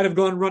 and might have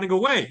gone running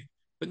away.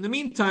 But in the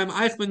meantime,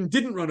 Eichmann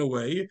didn't run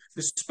away,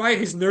 despite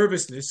his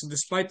nervousness and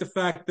despite the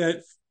fact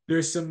that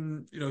there's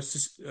some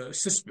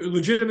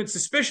legitimate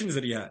suspicions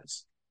that he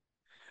has.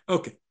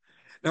 Okay.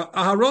 Now,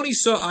 Aharoni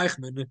saw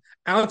Eichmann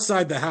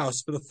outside the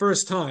house for the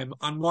first time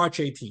on March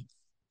 18th.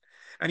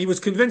 And he was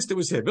convinced it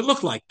was him. It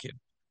looked like him.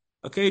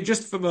 Okay,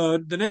 just from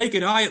the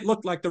naked eye, it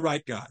looked like the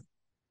right guy.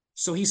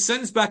 So he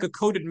sends back a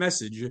coded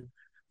message,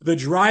 "The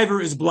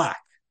driver is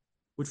black,"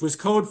 which was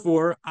code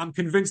for, "I'm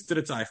convinced that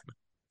it's Eichmann."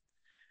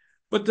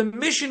 But the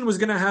mission was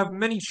going to have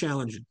many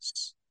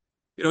challenges.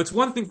 It's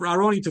one thing for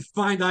Aroni to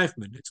find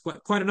Eichmann. It's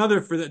quite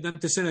another for them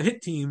to send a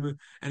hit team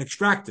and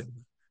extract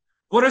him.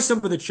 What are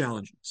some of the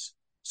challenges?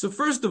 So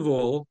first of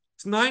all,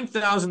 it's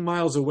 9,000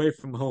 miles away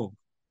from home,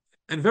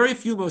 and very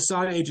few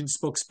Mossad agents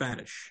spoke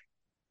Spanish.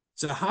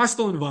 It's a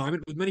hostile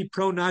environment with many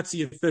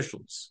pro-Nazi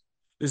officials.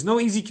 There's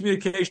no easy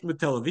communication with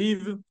Tel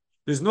Aviv.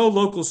 There's no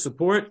local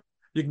support.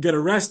 You can get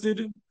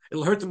arrested.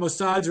 It'll hurt the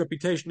Mossad's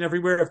reputation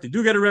everywhere if they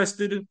do get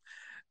arrested.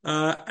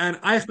 And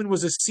Eichmann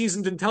was a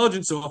seasoned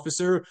intelligence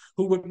officer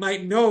who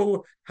might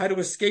know how to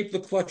escape the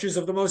clutches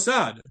of the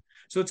Mossad.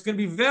 So it's going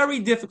to be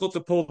very difficult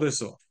to pull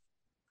this off.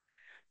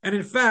 And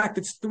in fact,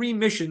 it's 3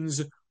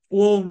 missions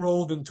all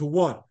rolled into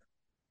one.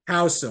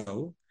 How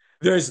so?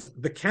 There's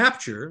the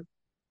capture,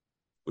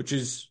 which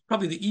is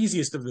probably the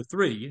easiest of the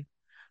 3.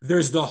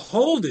 There's the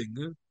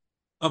holding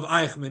of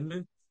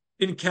Eichmann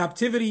in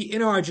captivity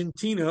in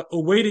Argentina,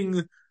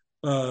 awaiting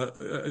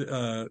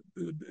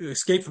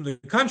escape from the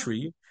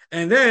country.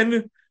 And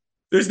then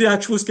there's the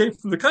actual escape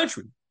from the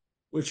country,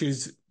 which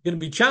is going to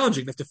be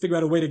challenging. They have to figure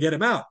out a way to get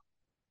him out.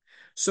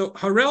 So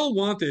Harel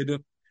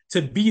wanted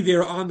to be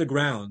there on the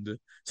ground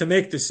to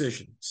make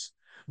decisions,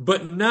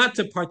 but not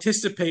to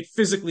participate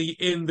physically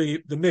in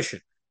the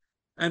mission.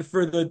 And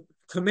for the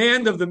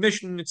command of the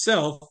mission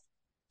itself,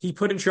 he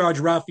put in charge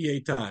Rafi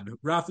Eitan.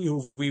 Rafi,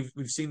 who we've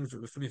seen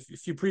from a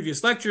few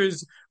previous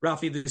lectures,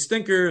 Rafi the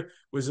Stinker,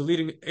 was a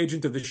leading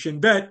agent of the Shin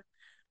Bet,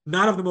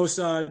 not of the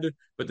Mossad,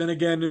 but then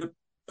again,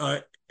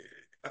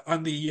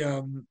 on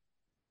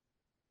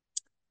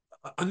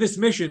this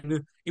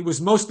mission, it was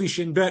mostly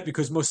Shin Bet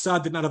because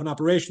Mossad did not have an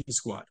operations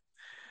squad.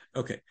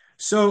 Okay,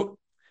 so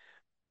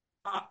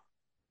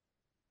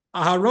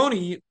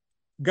Aharoni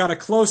got a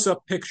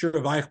close-up picture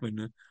of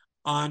Eichmann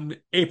on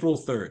April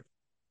 3rd.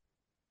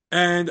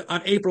 And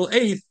on April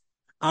 8th,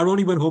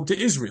 Aharoni went home to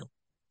Israel.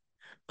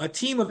 A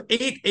team of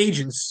 8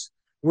 agents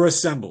were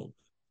assembled.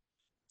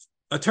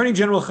 Attorney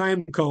General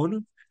Chaim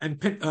Cohn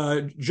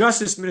and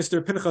Justice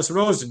Minister Pinchas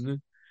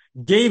Rosen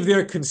gave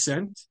their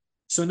consent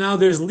So now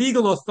there's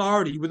legal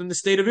authority within the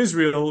state of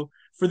Israel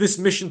for this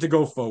mission to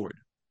go forward.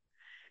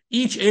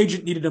 Each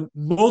agent needed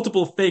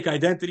multiple fake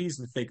identities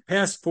and fake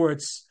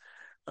passports.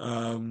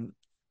 It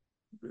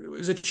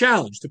was a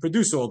challenge to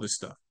produce all this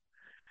stuff.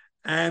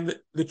 And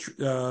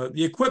the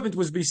equipment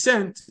was be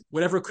sent,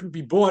 whatever couldn't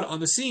be bought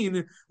on the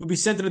scene would be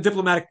sent in a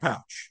diplomatic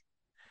pouch.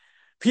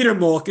 Peter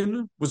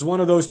Malkin was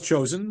one of those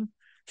chosen.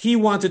 He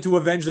wanted to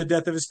avenge the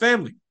death of his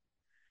family.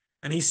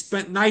 And he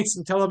spent nights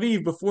in Tel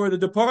Aviv before the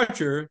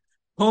departure,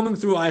 combing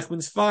through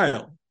Eichmann's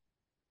file.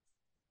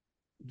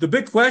 The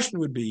big question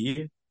would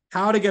be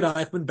how to get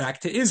Eichmann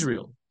back to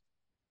Israel.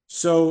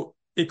 So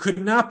it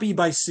could not be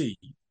by sea.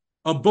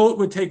 A boat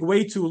would take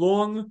way too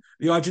long.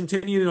 The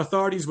Argentinian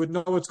authorities would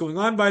know what's going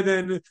on by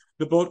then.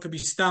 The boat could be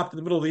stopped in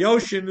the middle of the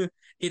ocean.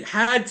 It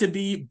had to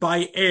be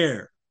by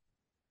air.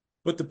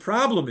 But the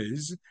problem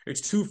is,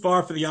 it's too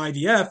far for the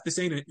IDF. This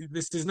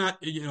is not,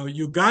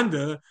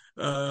 Uganda,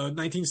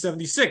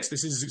 1976.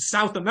 This is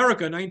South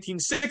America,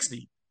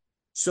 1960.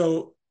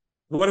 So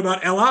what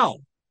about El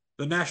Al,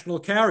 the national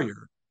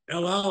carrier?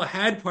 El Al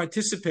had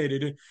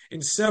participated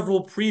in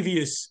several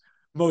previous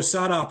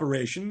Mossad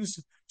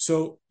operations,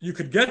 so you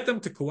could get them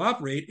to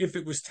cooperate if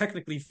it was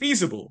technically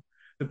feasible.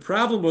 The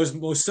problem was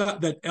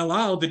Mossad, that El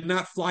Al did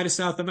not fly to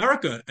South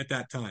America at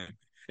that time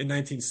in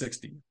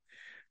 1960.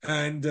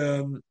 And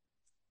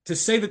to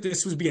say that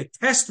this would be a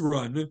test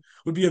run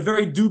would be a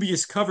very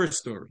dubious cover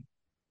story.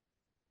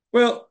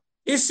 Well,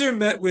 Isser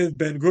met with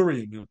Ben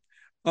Gurion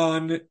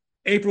on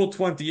April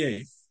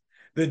 28th,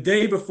 the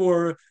day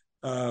before.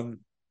 There's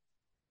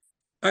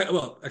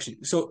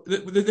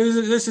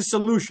a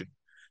solution.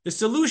 The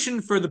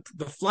solution for the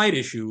flight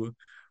issue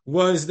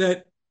was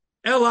that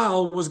El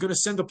Al was going to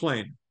send a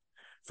plane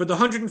for the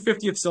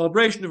 150th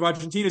celebration of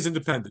Argentina's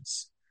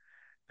independence.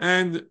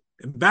 And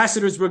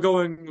ambassadors were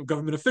going,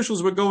 government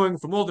officials were going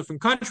from all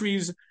different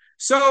countries.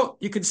 So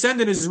you could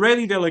send an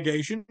Israeli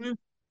delegation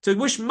to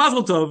wish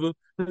Mazel Tov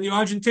to the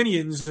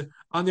Argentinians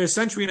on their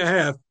century and a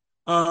half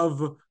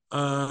of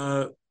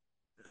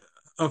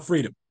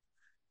freedom.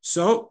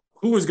 So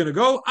who was going to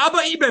go? Abba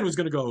Eban was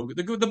going to go.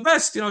 The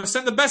best,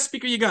 send the best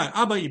speaker you got,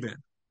 Abba Eban.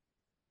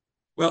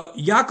 Well,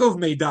 Yaakov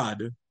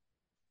Meidad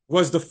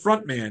was the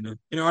front man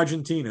in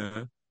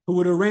Argentina who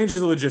would arrange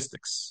the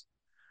logistics.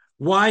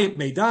 Why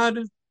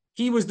Meidad?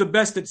 He was the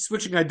best at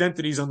switching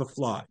identities on the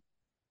fly.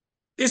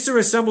 Isser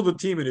assembled a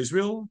team in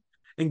Israel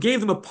and gave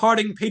them a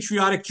parting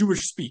patriotic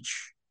Jewish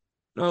speech.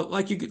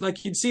 Like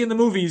you'd see in the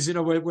movies,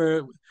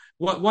 where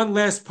one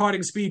last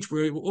parting speech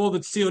where all the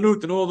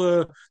tzionut and all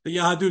the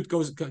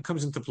Yahadut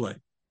comes into play.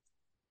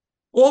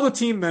 All the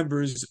team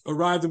members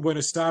arrived in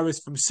Buenos Aires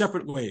from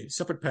separate ways,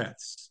 separate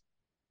paths.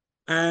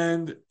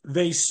 And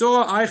they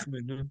saw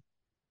Eichmann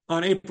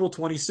on April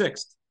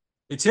 26th.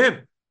 It's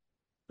him.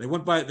 They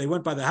went by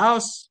the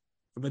house.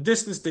 From a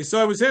distance, they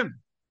saw it was him.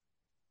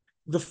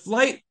 The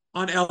flight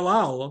on El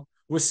Al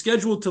was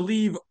scheduled to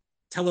leave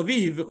Tel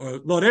Aviv, or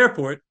Lod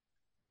Airport,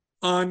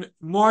 on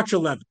March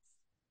 11th.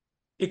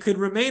 It could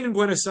remain in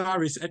Buenos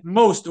Aires at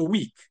most a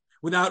week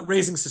without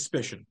raising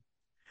suspicion.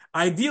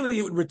 Ideally,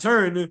 it would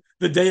return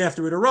the day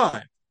after it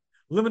arrived,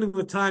 limiting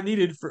the time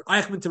needed for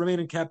Eichmann to remain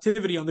in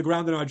captivity on the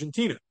ground in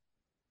Argentina.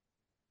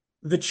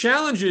 The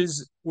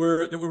challenges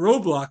were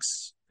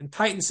roadblocks and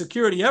tightened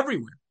security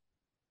everywhere.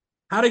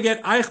 How to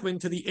get Eichmann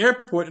to the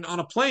airport and on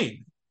a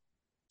plane,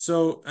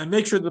 and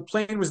make sure the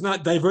plane was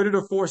not diverted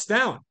or forced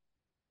down.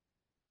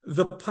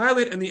 The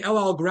pilot and the El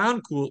Al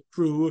ground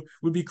crew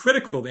would be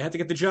critical. They had to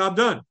get the job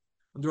done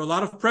under a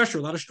lot of pressure,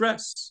 a lot of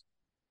stress.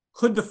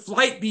 Could the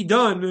flight be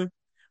done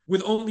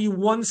with only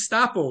one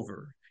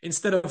stopover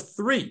instead of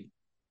 3?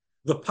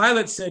 The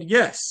pilot said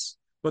yes,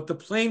 but the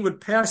plane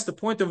would pass the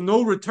point of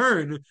no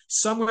return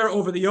somewhere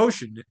over the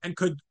ocean and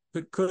could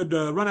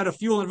run out of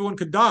fuel and everyone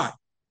could die.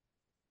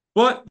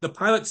 But the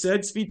pilot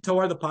said, Tzvi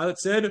Toar, the pilot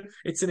said,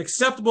 it's an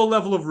acceptable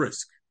level of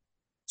risk.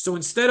 So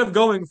instead of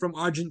going from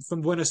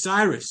Buenos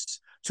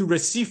Aires to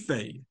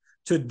Recife,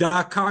 to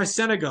Dakar,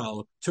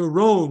 Senegal, to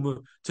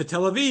Rome, to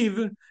Tel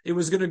Aviv, it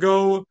was going to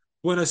go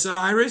Buenos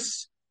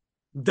Aires,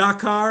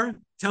 Dakar,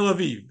 Tel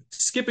Aviv,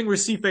 skipping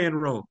Recife and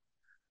Rome.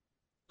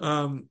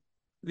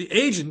 The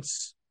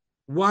agents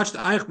watched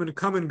Eichmann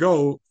come and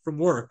go from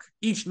work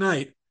each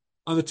night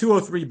on the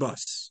 203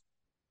 bus.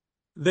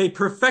 They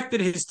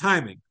perfected his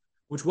timing,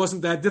 which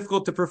wasn't that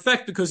difficult to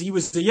perfect because he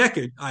was a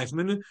Yekid,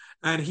 Eichmann,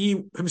 and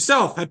he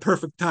himself had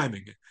perfect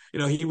timing.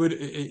 He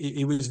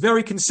was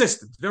very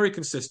consistent, very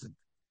consistent.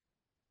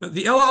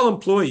 The El Al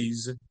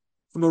employees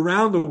from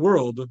around the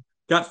world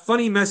got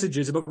funny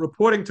messages about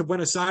reporting to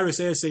Buenos Aires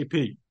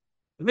ASAP.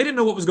 And they didn't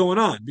know what was going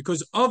on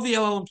because of the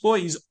El Al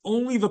employees,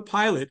 only the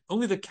pilot,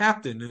 only the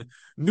captain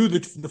knew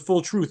the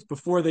full truth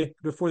before they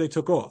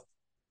took off.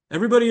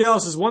 Everybody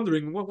else is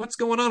wondering, what's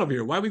going on over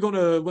here? Why are we going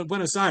to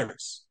Buenos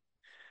Aires?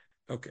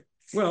 Okay.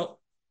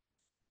 Well,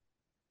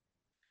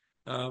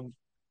 Isser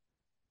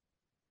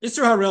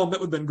Harel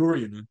met with Ben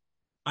Gurion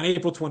on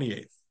April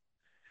 28th.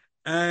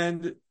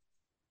 And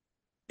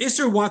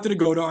Isser wanted to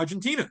go to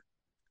Argentina.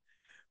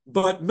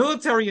 But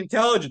military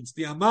intelligence,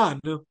 the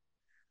Aman,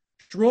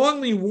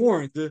 strongly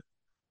warned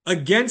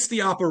against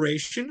the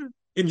operation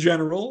in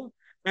general,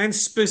 and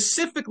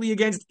specifically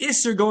against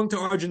Isser going to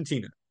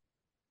Argentina.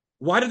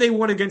 Why did they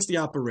warn against the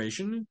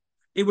operation?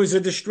 It was a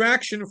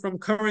distraction from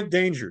current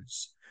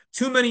dangers.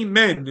 Too many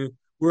men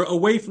were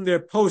away from their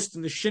posts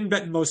in the Shin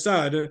Bet and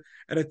Mossad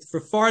for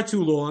far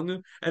too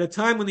long, at a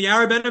time when the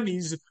Arab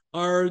enemies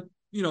are,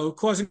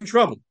 causing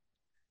trouble.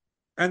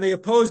 And they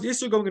opposed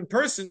Isser going in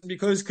person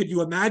because could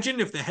you imagine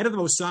if the head of the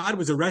Mossad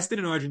was arrested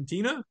in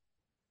Argentina?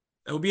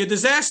 That would be a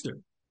disaster.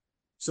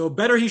 So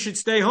better he should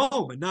stay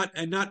home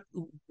and not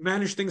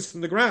manage things from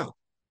the ground.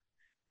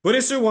 But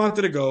Isser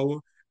wanted to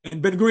go,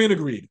 and Ben Gurion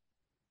agreed.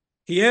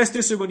 He asked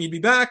Isser when he'd be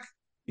back.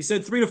 He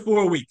said 3 to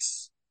 4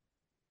 weeks.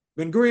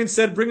 Ben Gurion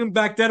said, bring him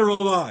back dead or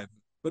alive,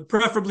 but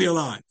preferably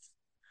alive.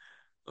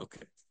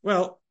 Okay.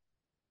 Well,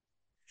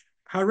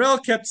 Harel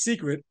kept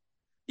secret,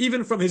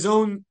 even from his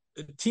own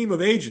team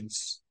of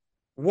agents,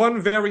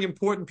 one very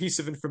important piece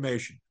of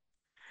information.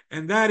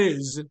 And that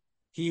is,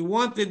 he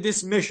wanted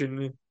this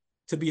mission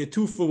to be a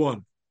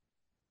 2-for-1.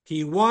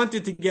 He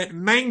wanted to get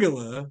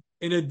Mengele,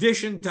 in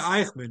addition to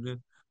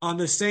Eichmann, on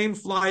the same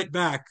flight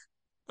back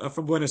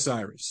from Buenos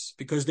Aires,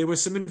 because there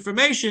was some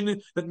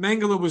information that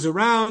Mengele was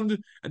around,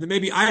 and that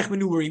maybe Eichmann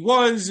knew where he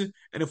was,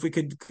 and if we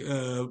could,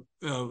 rough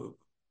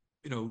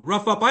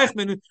up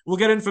Eichmann, we'll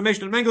get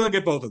information on Mengele,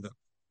 get both of them.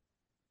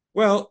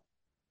 Well,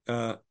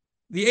 the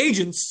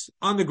agents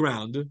on the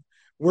ground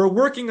were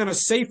working on a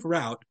safe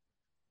route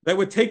that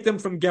would take them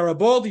from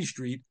Garibaldi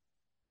Street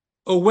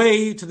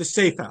away to the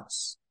safe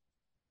house.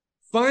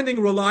 Finding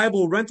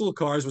reliable rental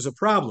cars was a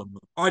problem.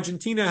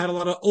 Argentina had a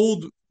lot of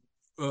old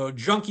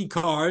junky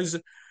cars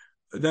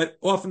that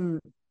often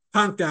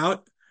conked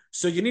out,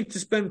 so you need to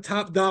spend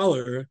top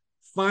dollar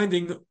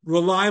finding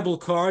reliable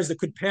cars that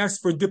could pass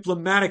for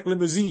diplomatic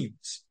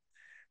limousines.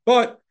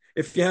 But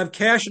if you have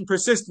cash and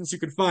persistence, you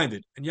could find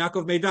it. And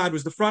Yaakov Meidad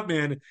was the front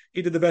man.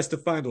 He did the best to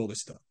find all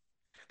this stuff.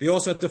 They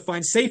also had to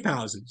find safe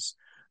houses,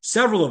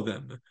 several of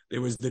them.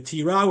 There was the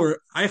Tira where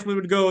Eichmann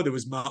would go. There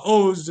was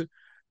Ma'oz.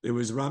 There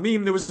was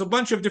Ramim. There was a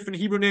bunch of different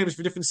Hebrew names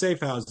for different safe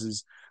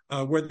houses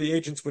where the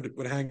agents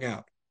would hang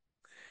out.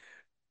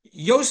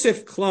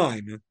 Yosef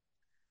Klein,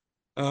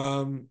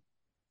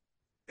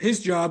 his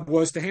job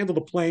was to handle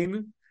the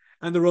plane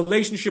and the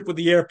relationship with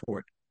the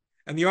airport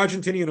and the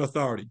Argentinian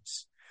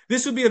authorities.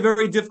 This would be a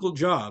very difficult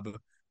job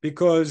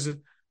because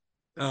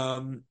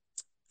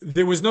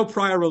there was no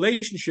prior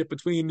relationship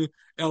between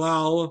El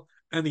Al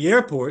and the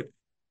airport,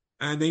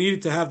 and they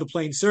needed to have the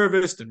plane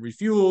serviced and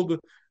refueled,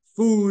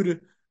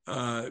 food,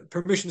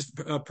 permits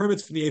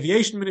from the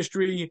aviation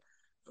ministry,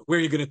 where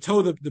you're going to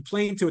tow the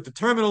plane to at the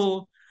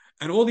terminal.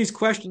 And all these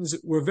questions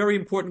were very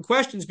important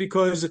questions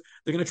because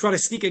they're going to try to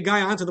sneak a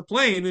guy onto the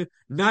plane,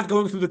 not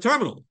going through the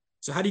terminal.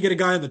 So how do you get a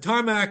guy on the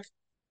tarmac?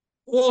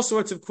 All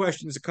sorts of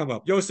questions that come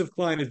up. Yosef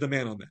Klein is the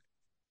man on that.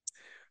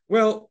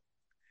 Well,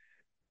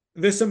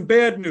 there's some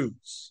bad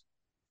news.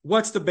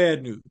 What's the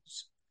bad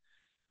news?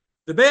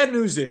 The bad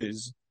news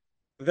is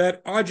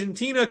that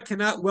Argentina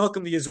cannot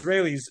welcome the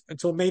Israelis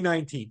until May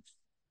 19th.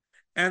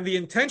 And the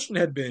intention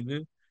had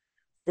been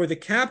for the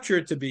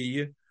capture to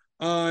be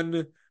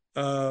on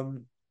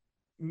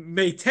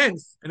May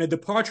 10th and a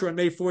departure on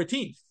May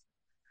 14th.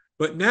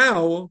 But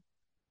now,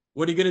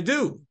 what are you going to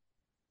do?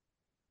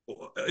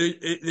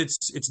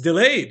 It's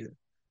delayed.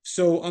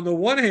 So on the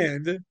one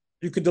hand,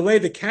 you could delay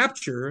the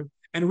capture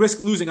and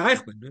risk losing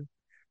Eichmann,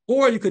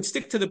 or you could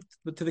stick to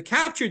the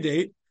capture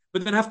date,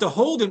 but then have to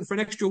hold him for an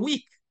extra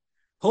week.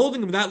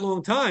 Holding him that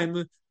long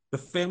time, the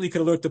family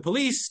could alert the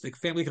police, the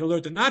family could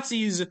alert the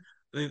Nazis,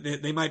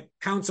 they might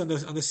pounce on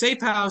the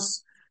safe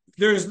house.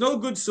 There is no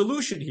good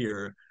solution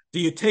here. Do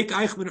you take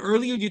Eichmann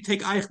early or do you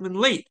take Eichmann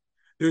late?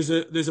 There's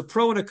a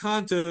pro and a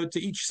con to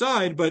each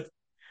side, but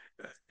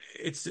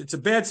it's a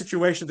bad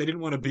situation they didn't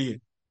want to be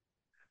in.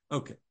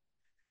 Okay.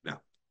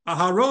 Now,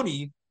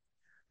 Aharoni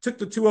took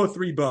the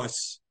 203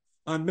 bus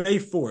on May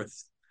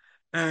 4th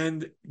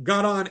and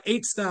got on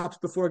 8 stops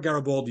before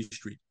Garibaldi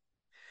Street.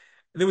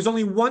 And there was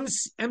only one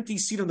empty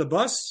seat on the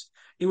bus.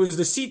 It was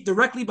the seat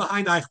directly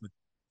behind Eichmann.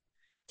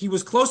 He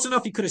was close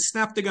enough, he could have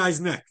snapped the guy's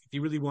neck if he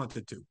really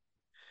wanted to.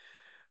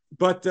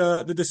 But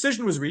the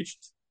decision was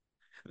reached.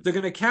 They're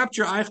going to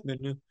capture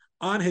Eichmann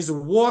on his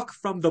walk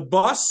from the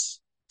bus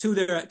to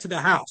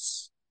the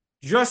house,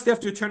 just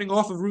after turning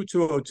off of Route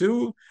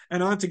 202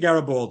 and on to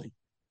Garibaldi.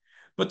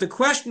 But the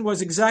question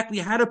was exactly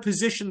how to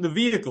position the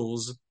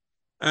vehicles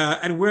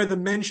and where the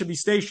men should be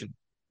stationed.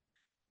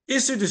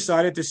 Isser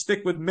decided to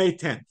stick with May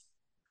 10th.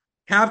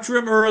 Capture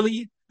him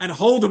early and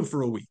hold him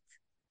for a week.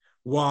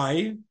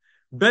 Why?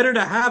 Better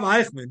to have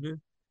Eichmann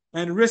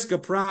and risk a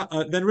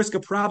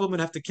problem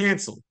and have to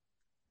cancel.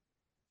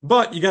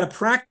 But you got to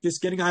practice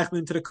getting Eichmann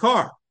into the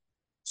car.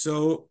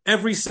 So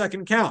every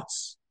second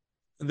counts.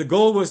 And the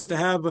goal was to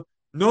have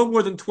no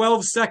more than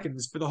 12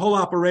 seconds for the whole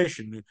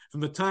operation,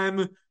 from the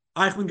time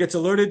Eichmann gets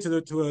alerted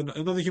to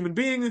another human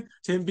being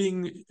to him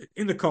being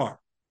in the car.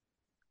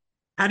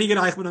 How do you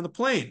get Eichmann on the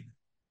plane?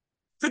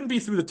 Couldn't be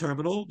through the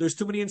terminal. There's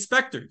too many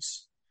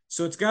inspectors.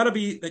 So it's got to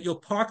be that you'll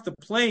park the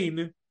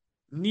plane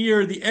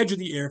near the edge of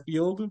the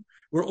airfield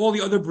where all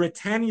the other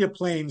Britannia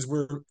planes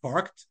were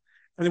parked,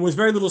 and there was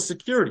very little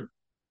security.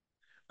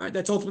 All right,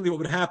 that's ultimately what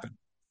would happen.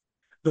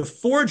 The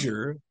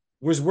forger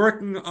was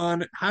working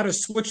on how to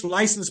switch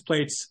license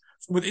plates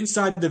with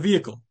inside the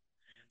vehicle.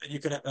 And you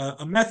could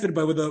a method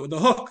by with a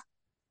hook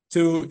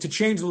to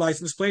change the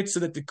license plates so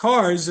that the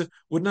cars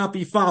would not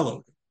be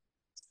followed.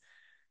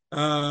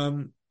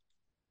 Um,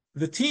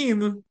 the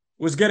team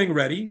was getting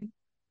ready.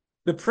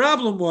 The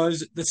problem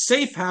was the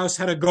safe house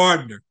had a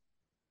gardener,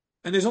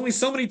 and there's only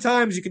so many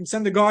times you can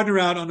send the gardener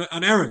out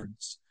on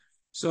errands.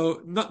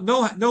 So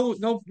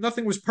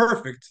nothing was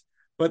perfect,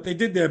 but they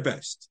did their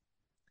best.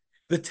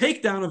 The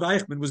takedown of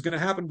Eichmann was going to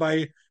happen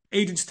by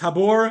agents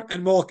Tabor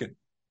and Malkin.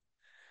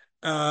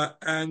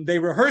 And they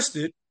rehearsed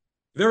it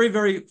very,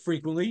 very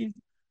frequently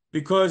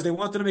because they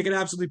wanted to make it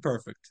absolutely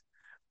perfect.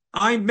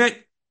 I met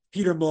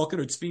Peter Malkin,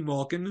 or Tzvi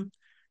Malkin.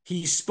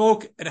 He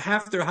spoke at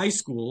Hafter High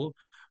School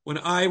when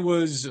I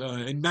was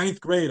in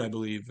ninth grade, I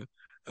believe.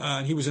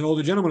 And he was an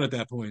older gentleman at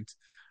that point.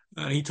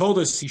 He told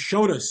us, he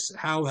showed us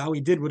how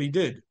he did what he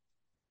did.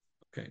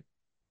 Okay.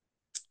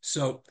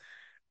 So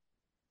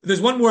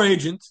there's one more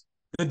agent,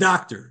 the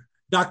doctor,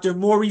 Dr.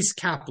 Maurice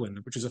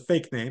Kaplan, which is a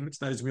fake name.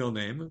 It's not his real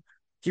name.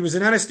 He was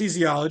an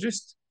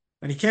anesthesiologist,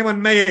 and he came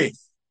on May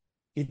 8th.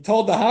 He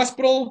told the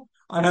hospital,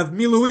 I have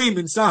miluim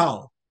in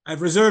Sahel. I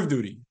have reserve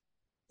duty.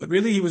 But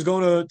really, he was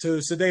going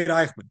to sedate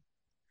Eichmann.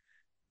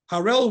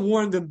 Harel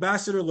warned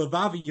Ambassador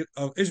Levavi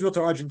of Israel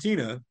to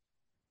Argentina,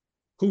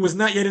 who was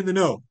not yet in the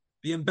know.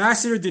 The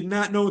ambassador did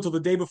not know until the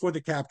day before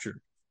the capture.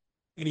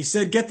 And he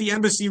said, get the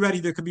embassy ready,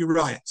 there could be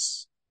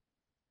riots.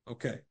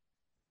 Okay.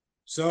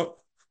 So,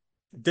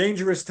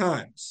 dangerous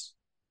times.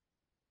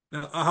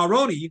 Now,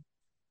 Aharoni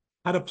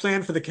had a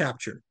plan for the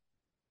capture.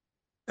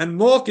 And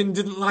Malkin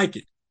didn't like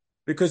it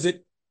because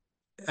it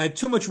had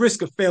too much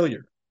risk of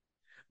failure.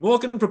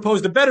 Malkin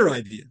proposed a better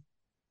idea.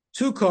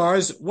 2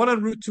 cars, one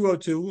on Route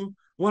 202,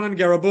 one on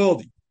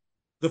Garibaldi.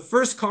 The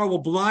first car will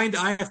blind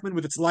Eichmann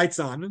with its lights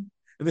on,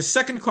 and the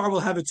second car will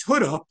have its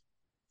hood up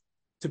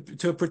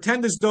to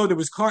pretend as though there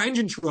was car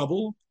engine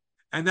trouble,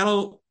 and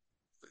that'll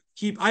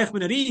keep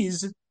Eichmann at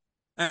ease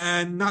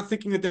and not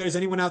thinking that there's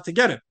anyone out to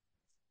get him.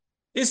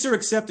 Isser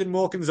accepted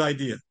Malkin's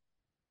idea.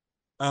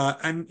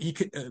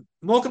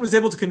 Malkin was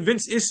able to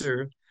convince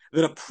Isser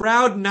that a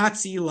proud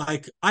Nazi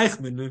like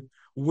Eichmann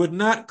would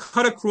not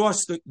cut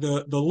across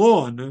the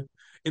lawn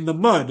in the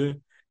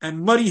mud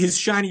and muddy his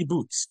shiny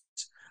boots.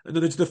 In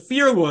other words, the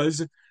fear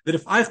was that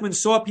if Eichmann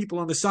saw people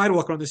on the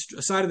sidewalk or on the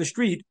side of the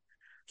street,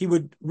 he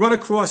would run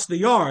across the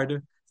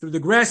yard through the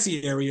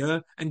grassy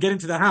area and get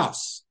into the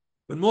house.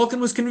 But Malkin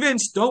was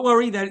convinced, don't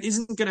worry, that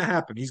isn't going to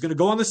happen. He's going to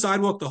go on the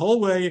sidewalk the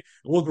whole way, and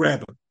we'll grab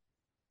him.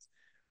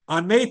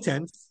 On May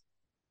 10th,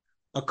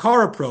 a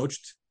car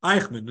approached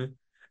Eichmann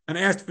and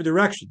asked for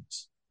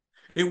directions.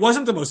 It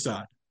wasn't the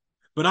Mossad,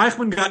 but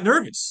Eichmann got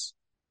nervous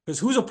because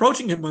who's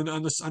approaching him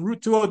on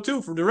Route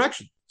 202 for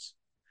directions?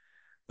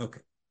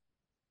 Okay.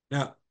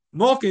 Now,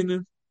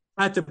 Malkin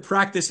had to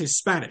practice his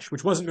Spanish,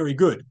 which wasn't very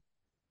good.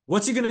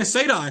 What's he going to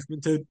say to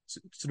Eichmann to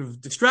sort of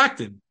distract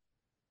him?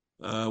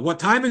 What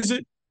time is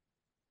it?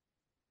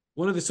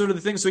 One of the sort of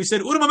the things. So he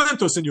said, "Un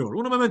momento, senor.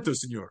 Un momento,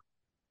 senor."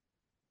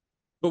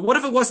 But what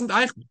if it wasn't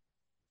Eichmann?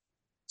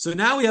 So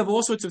now we have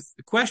all sorts of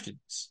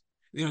questions.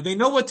 They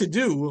know what to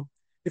do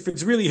if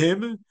it's really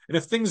him and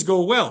if things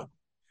go well.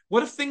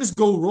 What if things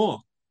go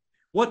wrong?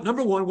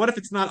 Number one, what if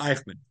it's not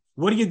Eichmann?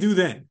 What do you do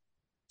then?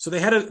 So they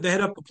had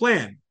a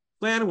plan.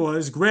 Plan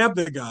was grab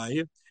the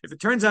guy. If it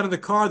turns out in the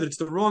car that it's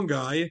the wrong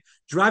guy,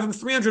 drive him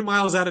 300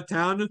 miles out of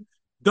town,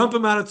 dump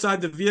him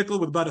outside the vehicle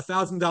with about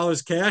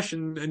 $1,000 cash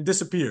and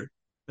disappear.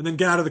 And then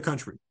get out of the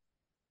country.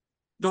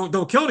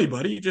 Don't kill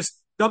anybody.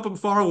 Just dump him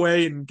far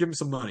away and give him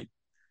some money.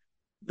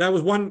 That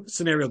was one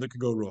scenario that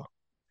could go wrong.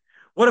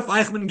 What if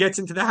Eichmann gets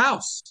into the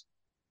house?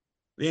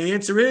 The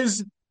answer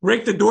is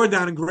break the door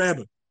down and grab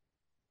him.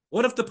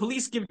 What if the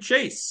police give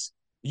chase,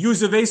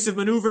 use evasive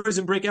maneuvers,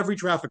 and break every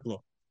traffic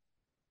law?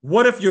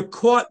 What if you're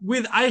caught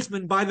with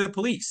Eichmann by the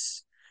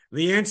police?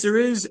 The answer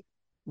is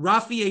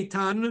Rafi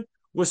Eitan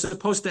was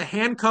supposed to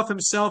handcuff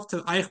himself to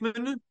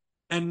Eichmann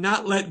and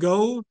not let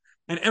go,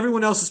 and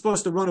everyone else is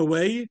supposed to run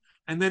away.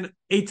 And then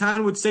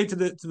Eitan would say to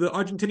the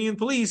Argentinian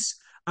police,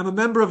 I'm a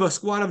member of a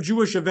squad of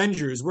Jewish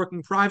Avengers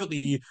working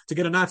privately to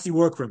get a Nazi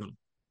war criminal.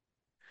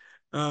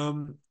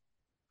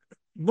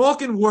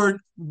 Malkin wore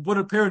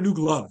a pair of new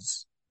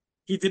gloves.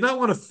 He did not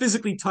want to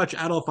physically touch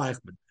Adolf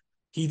Eichmann.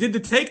 He did the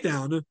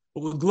takedown,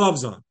 but with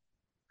gloves on.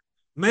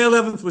 May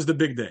 11th was the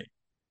big day.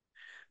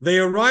 They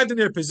arrived in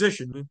their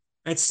position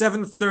at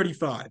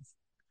 7:35.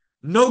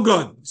 No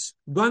guns.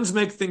 Guns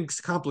make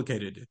things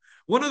complicated.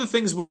 One of the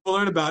things we'll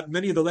learn about in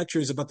many of the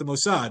lectures about the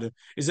Mossad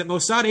is that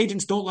Mossad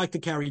agents don't like to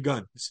carry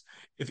guns.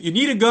 If you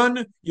need a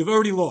gun, you've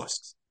already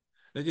lost.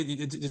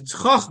 It's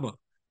Chachma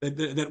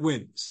that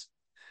wins.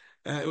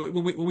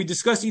 When we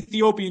discuss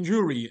Ethiopian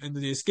Jewry and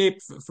the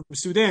escape from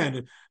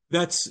Sudan,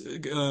 that's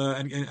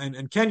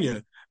and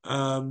Kenya,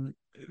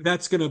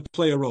 that's going to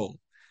play a role.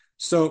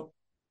 So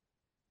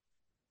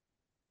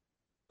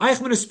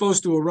Eichmann is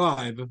supposed to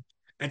arrive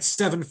at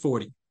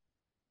 7:40.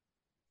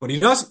 But he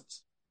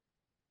doesn't.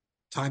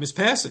 Time is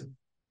passing.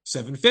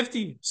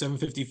 7:50,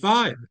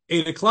 7:55,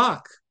 8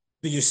 o'clock.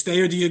 Do you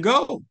stay or do you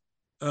go?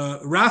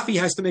 Rafi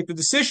has to make the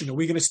decision. Are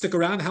we going to stick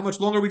around? How much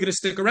longer are we going to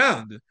stick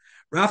around?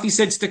 Rafi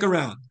said stick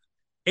around.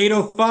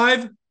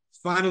 8:05,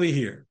 finally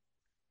here.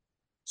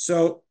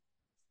 So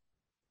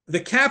the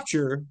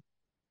capture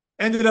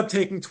ended up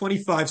taking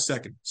 25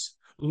 seconds.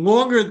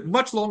 Longer,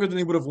 much longer than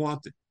they would have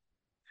wanted.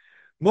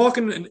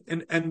 Malkin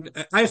and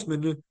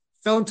Eichmann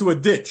fell into a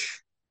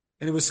ditch,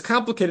 and it was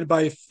complicated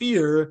by a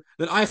fear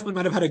that Eichmann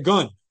might have had a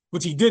gun,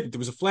 which he didn't. There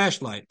was a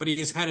flashlight, but he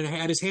just had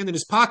his hand in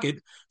his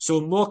pocket,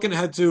 so Malkin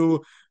had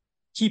to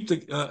keep the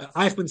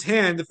Eichmann's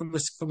hand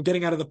from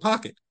getting out of the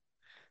pocket.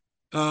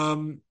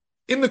 In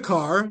the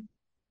car,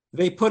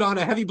 they put on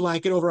a heavy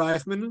blanket over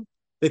Eichmann.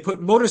 They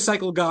put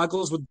motorcycle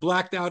goggles with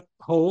blacked out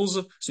holes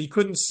so he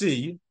couldn't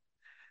see.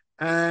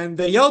 And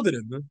they yelled at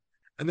him.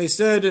 And they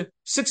said,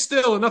 sit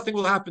still and nothing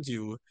will happen to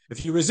you.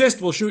 If you resist,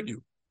 we'll shoot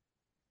you.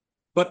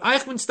 But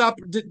Eichmann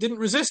didn't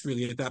resist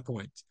really at that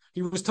point.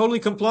 He was totally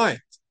compliant.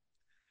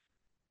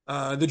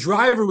 The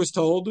driver was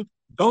told,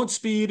 don't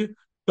speed,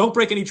 don't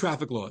break any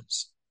traffic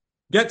laws.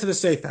 Get to the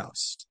safe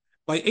house.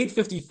 By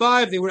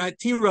 8:55, they were at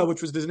Tira,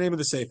 which was the name of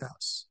the safe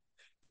house.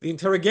 The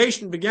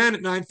interrogation began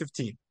at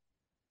 9:15.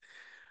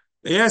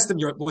 They asked him,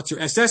 what's your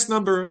SS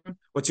number?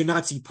 What's your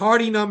Nazi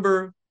party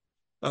number?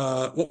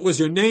 What was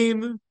your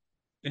name?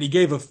 And he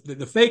gave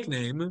the fake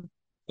name. And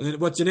then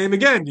what's your name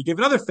again? He gave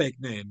another fake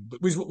name.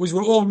 But these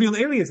were all real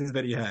aliases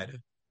that he had.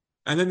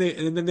 And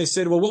then they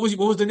said, well, what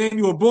was the name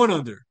you were born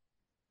under?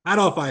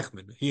 Adolf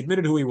Eichmann. He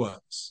admitted who he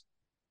was.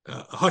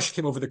 A hush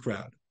came over the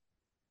crowd.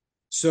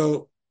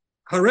 So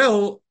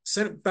Harel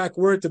sent back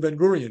word to Ben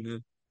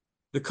Gurion.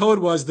 The code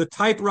was the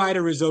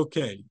typewriter is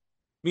okay,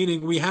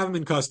 meaning we have him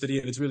in custody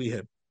and it's really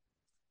him.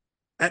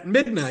 At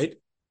midnight,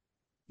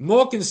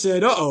 Malkin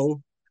said,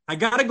 uh-oh, I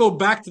got to go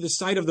back to the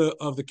site of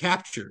the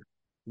capture.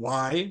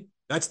 Why?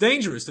 That's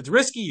dangerous. That's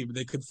risky.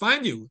 They could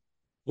find you.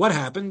 What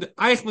happened?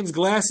 Eichmann's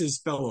glasses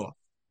fell off.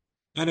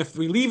 And if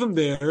we leave him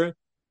there,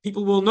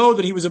 people will know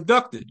that he was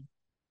abducted.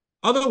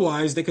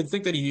 Otherwise, they could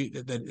think that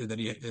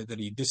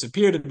he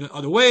disappeared in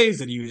other ways,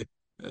 that he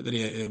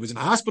was in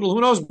a hospital.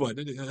 Who knows what?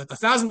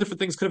 1,000 different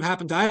things could have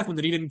happened to Eichmann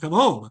that he didn't come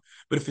home.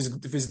 But if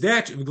his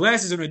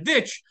glasses are in a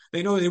ditch,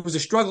 they know it was a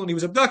struggle and he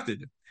was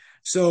abducted.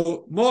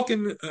 So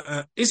Malkin,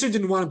 Isser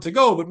didn't want him to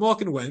go, but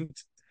Malkin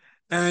went,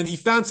 and he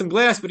found some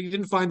glass, but he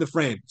didn't find the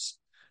frames.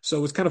 So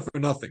it was kind of for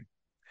nothing.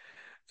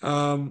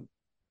 For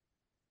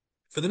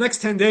the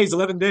next 10 days,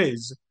 11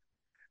 days,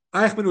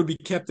 Eichmann would be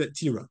kept at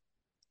Tira.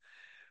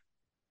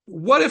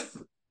 What if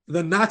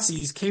the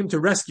Nazis came to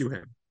rescue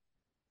him?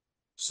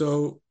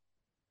 So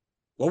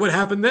what would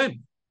happen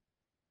then?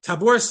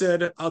 Tabor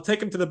said, I'll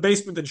take him to the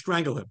basement and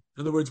strangle him.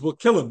 In other words, we'll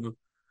kill him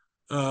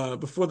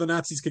before the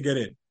Nazis could get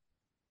in.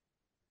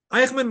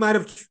 Eichmann might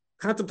have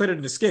contemplated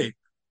an escape,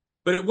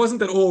 but it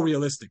wasn't at all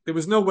realistic. There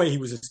was no way he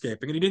was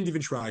escaping, and he didn't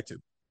even try to.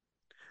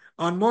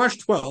 On March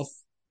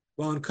 12th,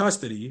 while in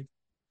custody,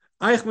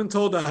 Eichmann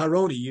told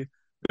Aharoni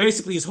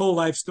basically his whole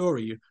life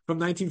story from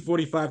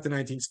 1945 to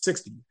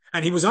 1960.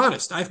 And he was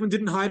honest. Eichmann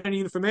didn't hide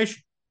any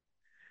information.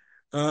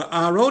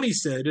 Aharoni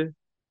said,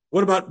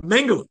 what about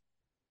Mengele?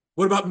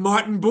 What about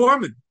Martin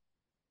Bormann?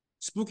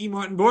 Spooky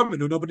Martin Bormann,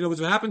 who nobody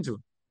knows what happened to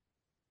him.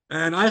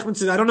 And Eichmann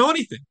said, I don't know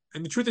anything.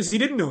 And the truth is, he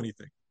didn't know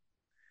anything.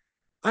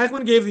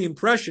 Eichmann gave the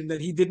impression that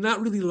he did not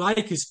really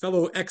like his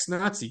fellow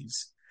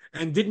ex-Nazis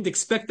and didn't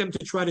expect them to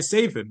try to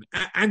save him.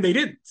 And they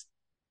didn't.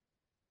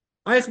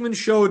 Eichmann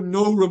showed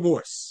no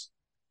remorse.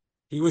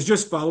 He was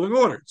just following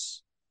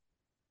orders.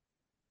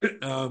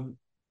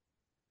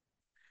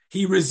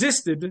 He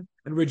resisted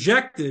and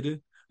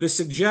rejected the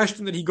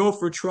suggestion that he go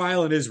for a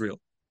trial in Israel.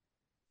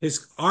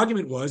 His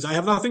argument was, I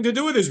have nothing to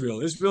do with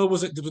Israel. Israel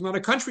was not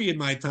a country in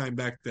my time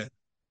back then.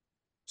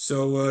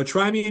 So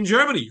try me in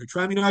Germany or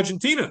try me in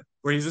Argentina,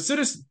 where he's a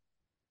citizen.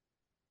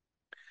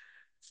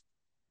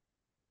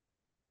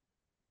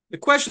 The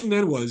question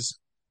then was,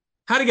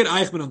 how to get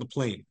Eichmann on the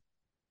plane?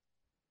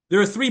 There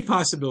are three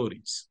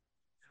possibilities.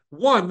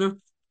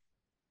 One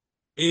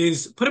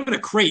is put him in a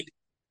crate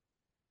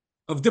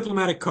of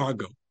diplomatic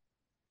cargo.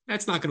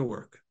 That's not going to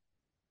work.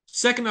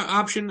 Second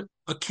option,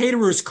 a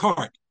caterer's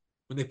cart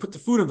when they put the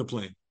food on the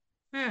plane.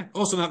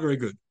 Also not very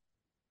good.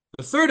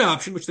 The third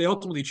option, which they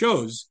ultimately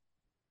chose,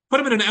 put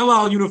him in an El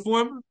Al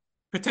uniform,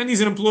 pretend he's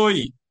an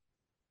employee,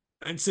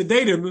 and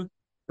sedate him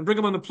and bring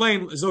him on the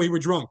plane as though he were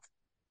drunk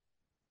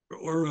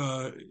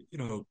or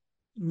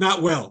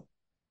not well.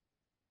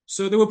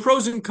 So there were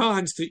pros and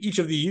cons to each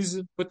of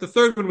these, but the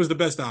third one was the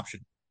best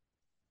option.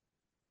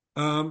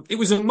 It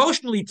was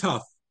emotionally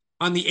tough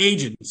on the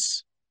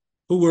agents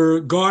who were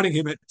guarding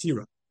him at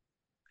Tira.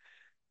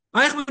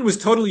 Eichmann was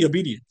totally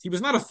obedient. He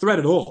was not a threat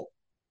at all,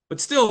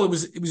 but still it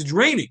was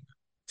draining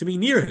to be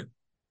near him.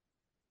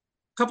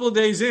 A couple of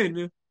days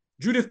in,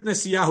 Judith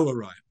Nesiyahu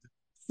arrived,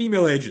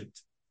 female agent.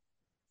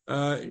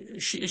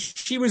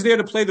 She was there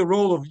to play the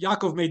role of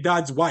Yaakov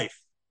Meidad's wife.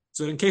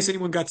 So in case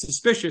anyone got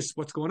suspicious,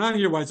 what's going on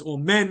here? Why it's all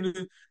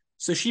men?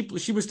 So she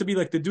was to be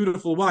like the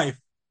dutiful wife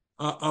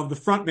of the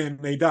frontman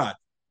Meidad.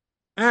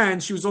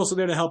 And she was also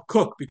there to help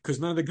cook because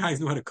none of the guys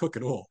knew how to cook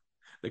at all.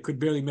 They could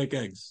barely make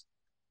eggs.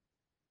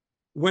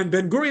 When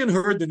Ben Gurion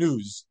heard the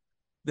news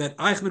that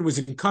Eichmann was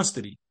in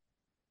custody,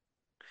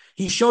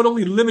 he showed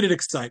only limited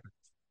excitement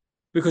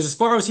because, as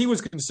far as he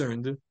was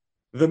concerned,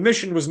 the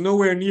mission was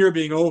nowhere near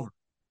being over.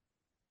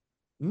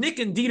 Nick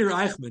and Dieter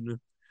Eichmann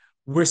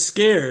were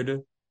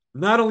scared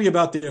not only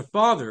about their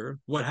father,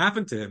 what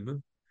happened to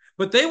him,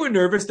 but they were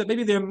nervous that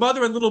maybe their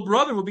mother and little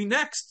brother will be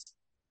next.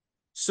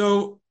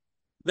 So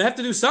they have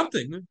to do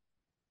something,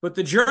 but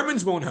the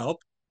Germans won't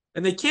help,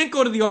 and they can't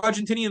go to the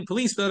Argentinian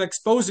police without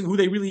exposing who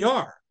they really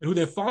are and who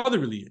their father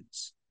really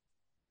is.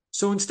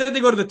 So instead, they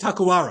go to the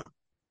Tacuara.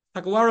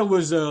 Tacuara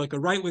was like a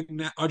right-wing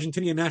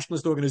Argentinian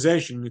nationalist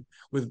organization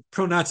with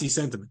pro-Nazi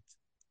sentiment.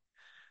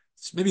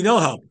 So maybe they'll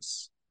help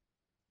us.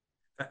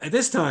 At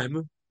this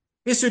time,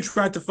 Isser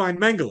tried to find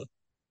Mengele,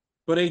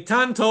 but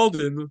Eitan told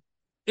him,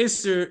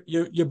 Isser,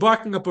 you're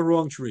barking up a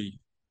wrong tree.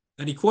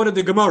 And he quoted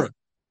the Gemara.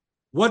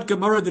 What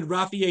Gemara did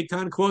Rafi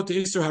Eitan quote to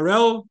Isser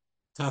Harel?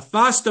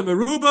 Tafasta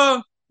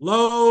meruba,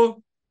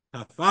 lo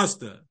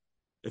tafasta.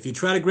 If you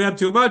try to grab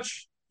too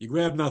much, you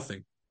grab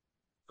nothing.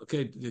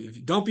 Okay,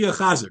 don't be a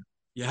chazer.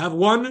 You have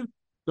one,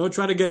 don't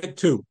try to get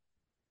two.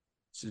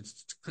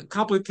 It's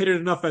complicated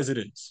enough as it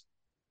is.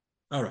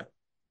 All right.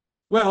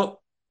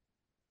 Well,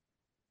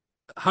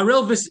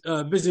 Harel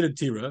visited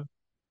Tira,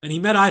 and he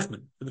met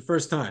Eichmann for the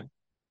first time.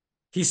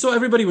 He saw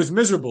everybody was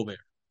miserable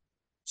there,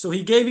 so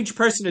he gave each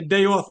person a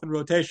day off in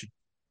rotation.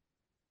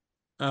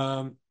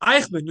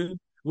 Eichmann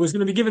was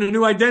going to be given a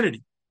new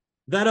identity,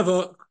 that of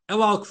a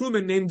Elal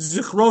crewman named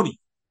Zichroni.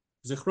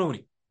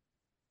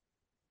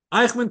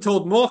 Eichmann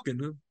told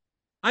Malkin,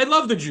 I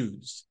love the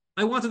Jews.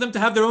 I wanted them to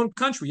have their own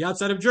country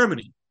outside of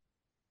Germany.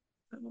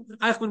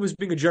 Eichmann was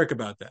being a jerk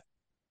about that.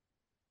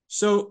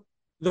 So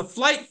the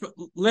flight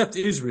left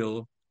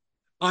Israel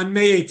on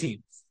May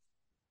 18th.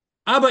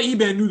 Abba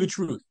Iban knew the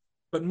truth,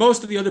 but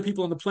most of the other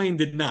people on the plane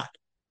did not.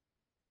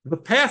 The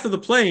path of the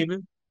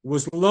plane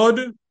was Lod,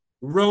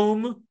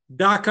 Rome,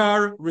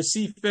 Dakar,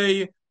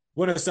 Recife,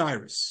 Buenos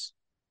Aires.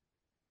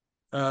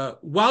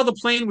 While the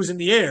plane was in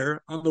the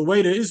air on the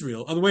way to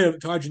Israel, on the way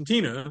to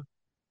Argentina,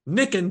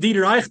 Nick and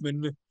Dieter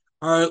Eichmann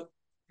are,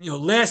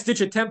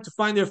 last-ditch attempt to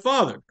find their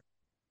father.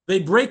 They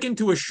break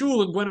into a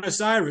shul in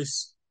Buenos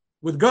Aires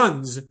with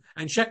guns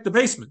and check the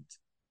basement.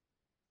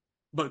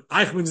 But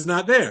Eichmann's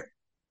not there.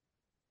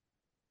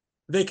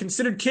 They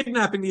considered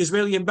kidnapping the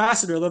Israeli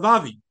ambassador,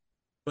 Levavi,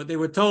 but they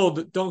were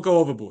told, don't go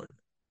overboard.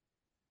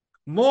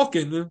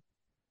 Malkin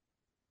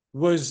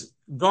was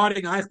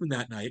guarding Eichmann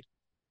that night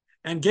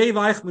and gave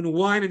Eichmann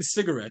wine and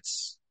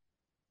cigarettes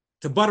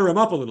to butter him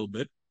up a little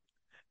bit,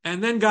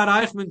 and then got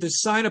Eichmann to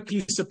sign a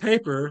piece of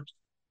paper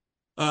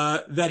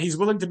that he's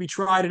willing to be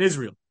tried in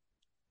Israel.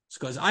 It's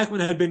because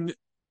Eichmann had been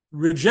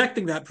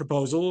rejecting that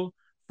proposal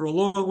for a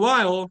long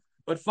while,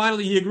 but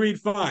finally he agreed,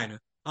 fine,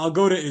 I'll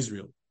go to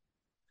Israel.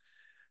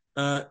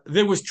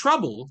 There was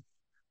trouble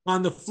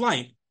on the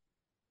flight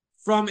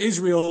from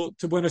Israel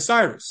to Buenos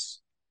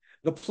Aires.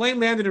 The plane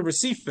landed in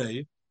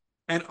Recife,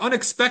 and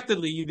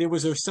unexpectedly there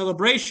was a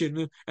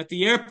celebration at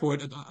the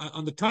airport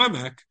on the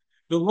tarmac.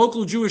 The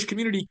local Jewish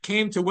community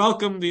came to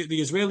welcome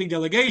the Israeli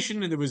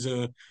delegation, and there was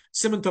a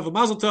Simon Tov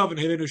Mazel Tov and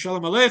Herenu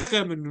Shalom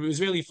Aleichem and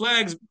Israeli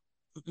flags.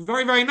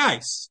 Very, very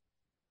nice.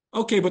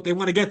 Okay, but they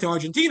want to get to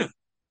Argentina.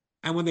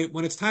 And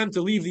when it's time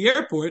to leave the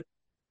airport,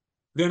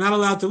 they're not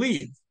allowed to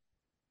leave.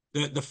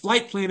 The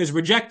flight plan is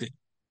rejected.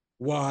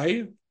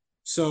 Why?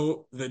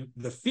 So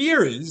the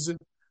fear is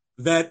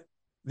that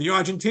the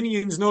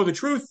Argentinians know the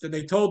truth, and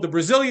they told the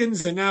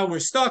Brazilians, and now we're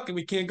stuck and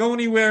we can't go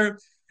anywhere.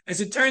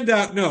 As it turned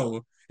out,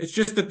 no. It's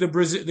just that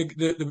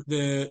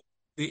the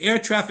air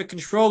traffic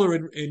controller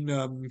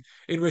in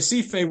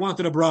Recife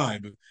wanted a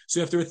bribe.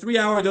 So after a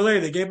 3-hour delay,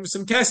 they gave him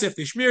some kesef,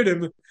 they smeared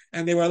him,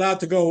 and they were allowed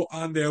to go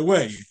on their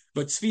way.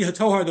 But Tzvi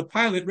Hatohar, the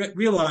pilot,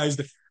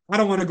 realized, I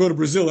don't want to go to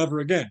Brazil ever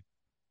again.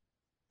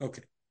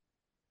 Okay.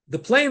 The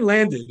plane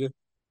landed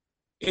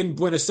in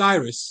Buenos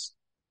Aires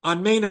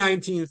on May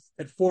 19th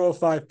at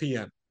 4:05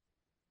 p.m.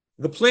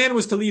 The plan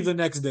was to leave the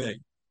next day.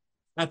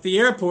 At the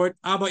airport,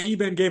 Abba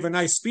Iban gave a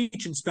nice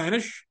speech in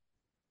Spanish,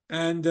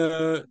 and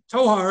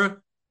Tohar,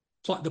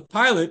 the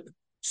pilot,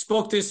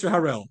 spoke to Isser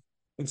Harel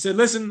and said,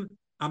 listen,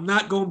 I'm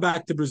not going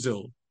back to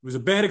Brazil. It was a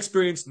bad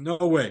experience, no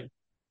way.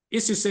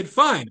 Isser said,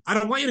 fine, I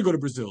don't want you to go to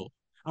Brazil.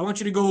 I want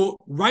you to go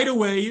right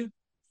away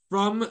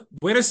from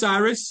Buenos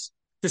Aires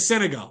to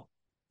Senegal,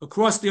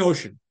 across the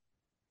ocean.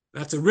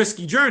 That's a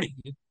risky journey,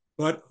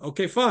 but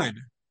okay, fine.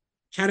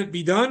 Can it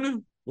be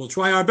done? We'll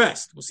try our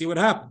best. We'll see what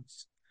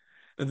happens.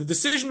 And the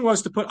decision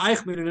was to put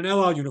Eichmann in an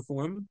El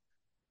uniform,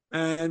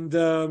 and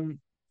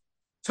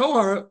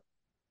Tohar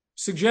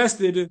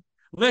suggested,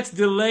 let's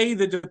delay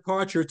the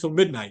departure till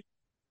midnight,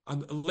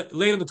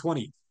 late on the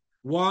 20th.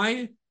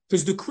 Why?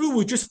 Because the crew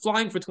was just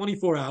flying for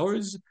 24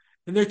 hours,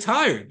 and they're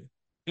tired.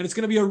 And it's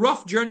going to be a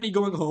rough journey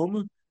going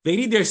home. They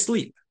need their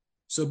sleep.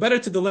 So better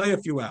to delay a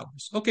few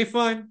hours. Okay,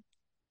 fine.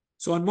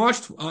 So on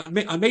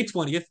May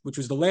 20th, which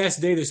was the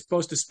last day they're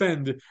supposed to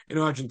spend in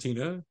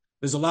Argentina,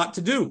 There's a lot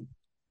to do.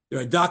 There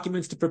are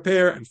documents to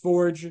prepare and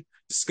forge,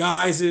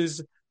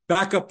 disguises,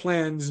 backup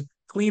plans,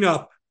 clean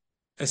up,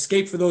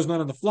 escape for those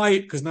not on the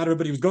flight, because not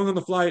everybody was going on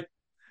the flight,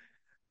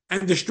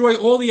 and destroy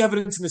all the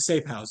evidence in the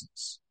safe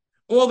houses.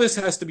 All this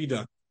has to be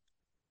done.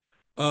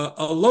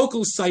 A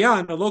local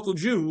Sayan, a local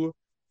Jew,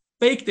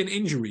 faked an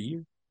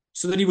injury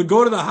so that he would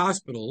go to the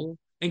hospital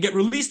and get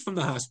released from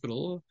the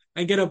hospital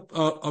and get a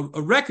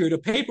record, a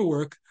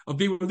paperwork of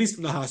being released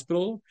from the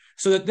hospital,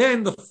 so that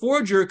then the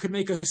forger could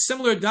make a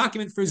similar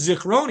document for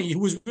Zichroni, who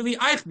was really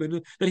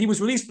Eichmann, that he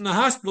was released from the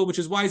hospital, which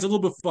is why he's a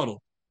little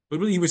befuddled. But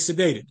really, he was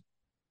sedated.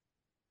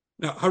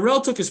 Now,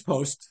 Harel took his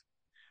post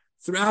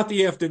throughout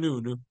the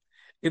afternoon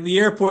in the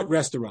airport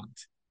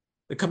restaurant.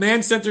 The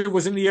command center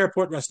was in the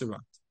airport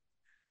restaurant.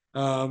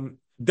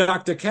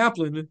 Dr.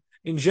 Kaplan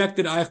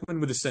injected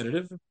Eichmann with a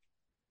sedative,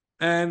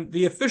 and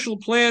the official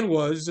plan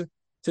was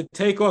to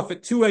take off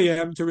at 2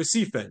 a.m. to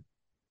Recife.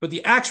 But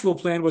the actual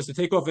plan was to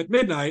take off at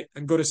midnight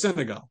and go to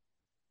Senegal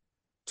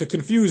to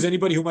confuse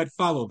anybody who might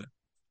follow them.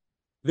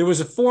 There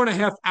was a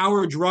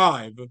 4.5-hour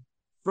drive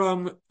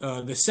from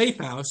the safe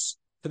house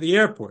to the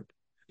airport.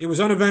 It was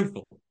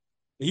uneventful.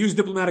 They used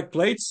diplomatic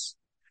plates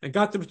and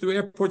got them through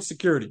airport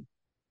security.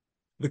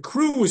 The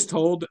crew was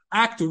told,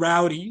 act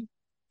rowdy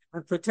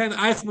and pretend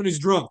Eichmann is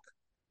drunk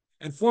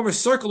and form a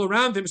circle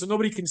around him so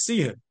nobody can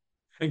see him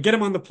and get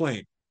him on the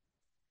plane.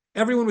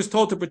 Everyone was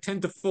told to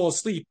pretend to fall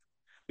asleep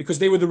because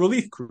they were the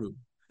relief crew.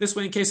 This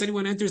way, in case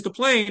anyone enters the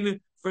plane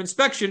for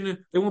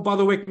inspection, they won't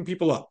bother waking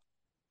people up.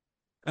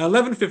 At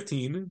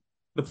 11:15,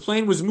 the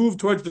plane was moved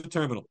towards the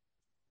terminal.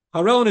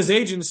 Harel and his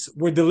agents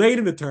were delayed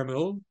in the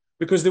terminal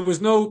because there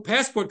was no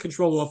passport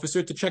control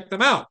officer to check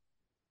them out.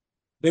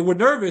 They were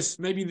nervous.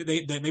 Maybe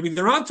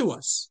they're onto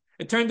us.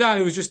 It turned out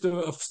it was just a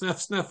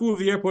snafu of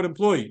the airport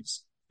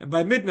employees. And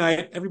by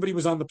midnight, everybody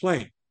was on the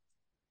plane.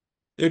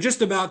 They're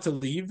just about to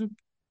leave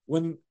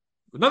when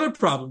another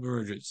problem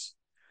emerges.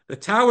 The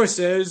tower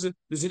says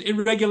there's an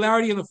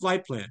irregularity in the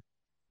flight plan.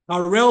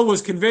 Harel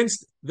was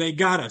convinced they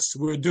got us.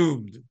 We're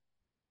doomed.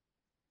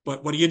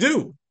 But what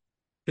do?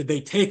 Did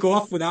they take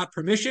off without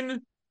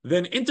permission?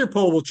 Then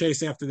Interpol will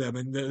chase after them,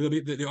 and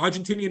the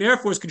Argentinian Air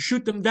Force could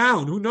shoot them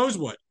down. Who knows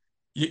what?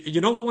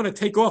 You don't want to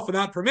take off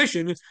without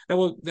permission.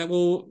 That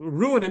will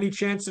ruin any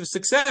chance of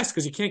success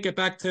because you can't get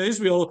back to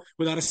Israel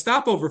without a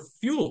stopover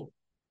fuel.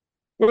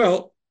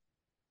 Well,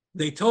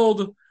 they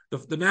told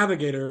the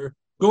navigator,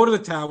 go to the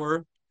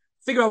tower,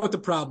 figure out what the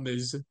problem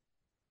is.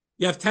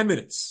 You have 10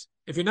 minutes.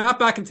 If you're not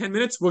back in 10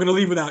 minutes, we're going to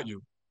leave without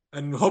you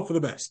and hope for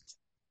the best.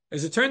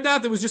 As it turned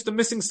out, there was just a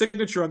missing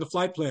signature on the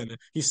flight plan.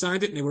 He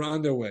signed it and they were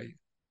on their way.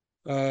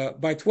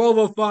 By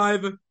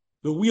 12:05,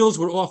 the wheels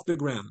were off the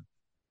ground.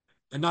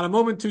 And not a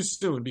moment too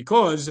soon,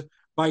 because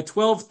by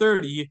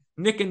 12:30,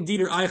 Nick and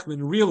Dieter Eichmann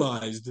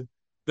realized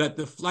that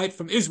the flight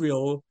from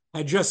Israel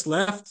had just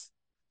left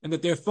and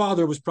that their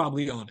father was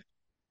probably on it.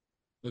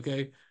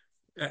 Okay?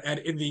 And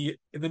in the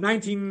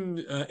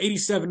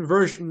 1987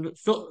 version,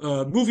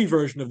 movie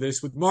version of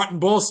this with Martin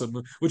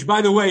Balsam, which,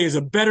 by the way, is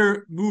a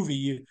better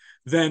movie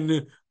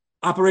than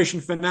Operation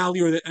Finale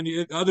or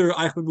any other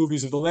Eichmann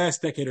movies of the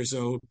last decade or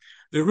so.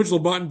 The original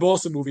Martin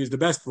Balsam movie is the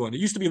best one. It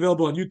used to be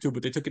available on YouTube,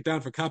 but they took it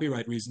down for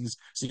copyright reasons,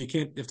 so you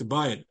have to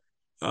buy it.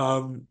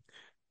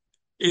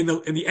 In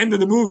the end of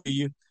the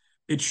movie,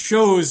 it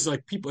shows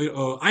like people,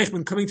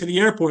 Eichmann coming to the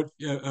airport,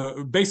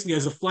 basically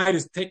as the flight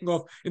is taking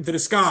off into the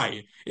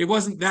sky. It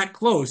wasn't that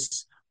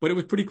close, but it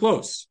was pretty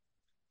close.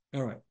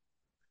 All right.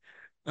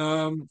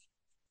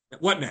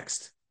 What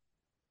next?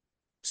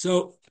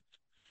 So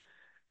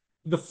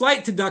the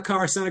flight to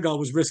Dakar, Senegal,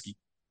 was risky.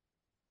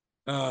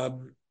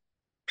 Peleg,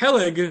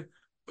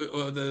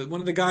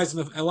 one of the guys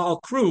in the El Al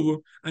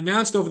crew,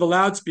 announced over the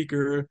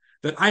loudspeaker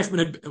that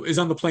Eichmann is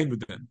on the plane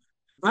with them.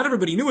 Not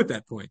everybody knew at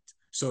that point.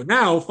 So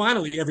now,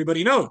 finally,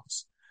 everybody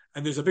knows.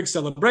 And there's a big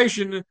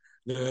celebration.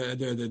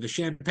 The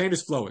champagne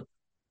is flowing.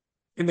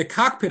 In the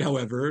cockpit,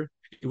 however,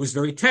 it was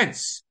very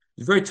tense.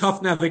 It was very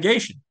tough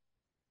navigation.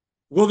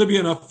 Will there be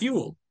enough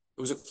fuel?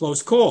 It was a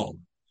close call.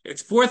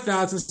 It's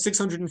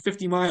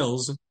 4,650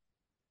 miles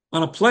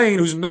on a plane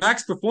whose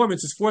max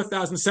performance is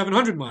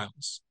 4,700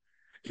 miles.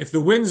 If the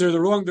winds are the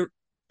wrong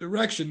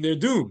direction, they're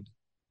doomed.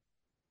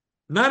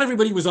 Not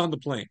everybody was on the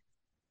plane.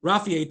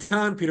 Rafi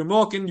Eitan, Peter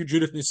Malkin,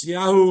 Judith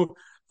Nisiyahu,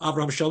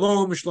 Avram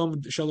Shalom,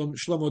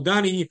 Shlomo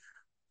Dani,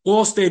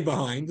 all stayed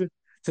behind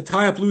to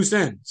tie up loose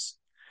ends.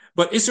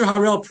 But Isser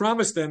Harel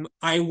promised them,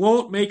 I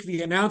won't make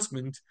the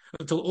announcement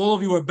until all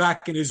of you are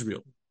back in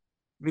Israel.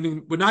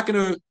 Meaning, we're not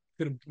going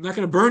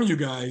to burn you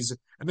guys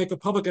and make a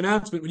public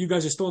announcement when you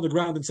guys are still on the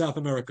ground in South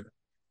America.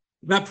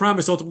 That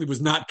promise ultimately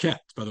was not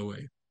kept, by the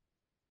way.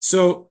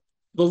 So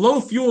the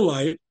low fuel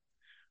light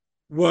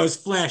was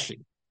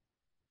flashing.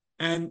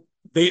 And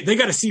they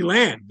got to see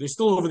land. They're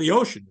still over the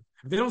ocean.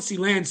 If they don't see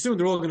land soon,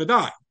 they're all going to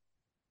die.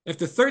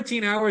 After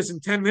 13 hours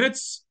and 10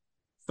 minutes,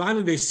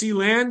 finally they see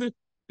land.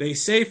 They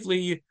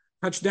safely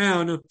touch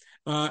down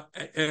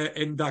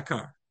in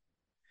Dakar.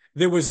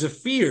 There was a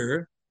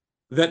fear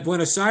that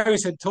Buenos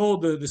Aires had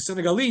told the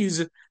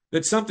Senegalese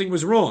that something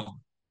was wrong.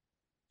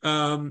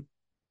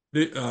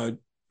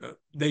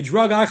 they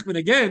drug Eichmann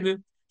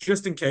again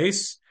just in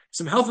case.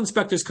 Some health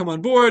inspectors come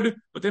on board,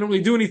 but they don't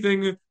really do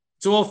anything.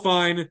 It's all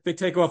fine. They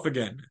take off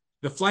again.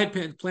 The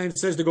flight plan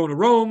says they're going to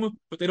Rome,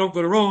 but they don't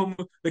go to Rome.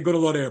 They go to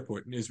Lod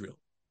Airport in Israel.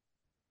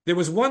 There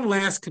was one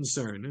last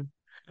concern,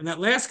 and that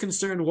last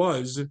concern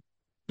was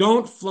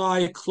don't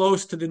fly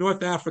close to the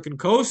North African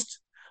coast,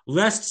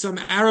 lest some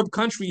Arab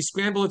country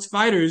scramble its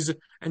fighters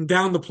and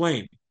down the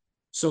plane.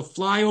 So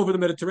fly over the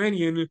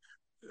Mediterranean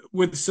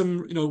with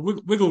some,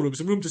 wiggle room,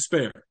 some room to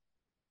spare.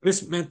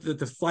 This meant that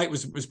the flight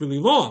was really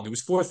long. It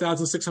was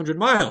 4,600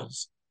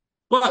 miles.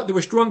 But there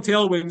were strong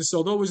tailwinds,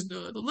 so though it was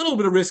a little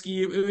bit of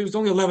risky, it was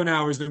only 11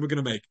 hours that we're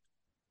going to make.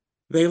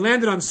 They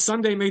landed on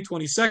Sunday, May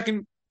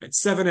 22nd at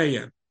 7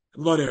 a.m. at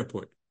Lod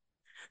Airport.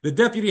 The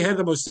deputy head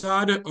of the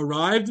Mossad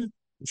arrived and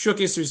shook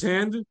Isser's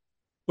hand,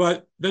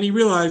 but then he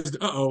realized,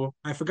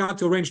 I forgot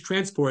to arrange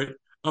transport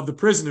of the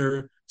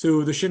prisoner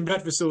to the Shin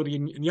Bet facility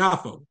in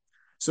Yafo.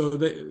 So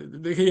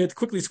he had to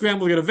quickly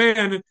scramble to get a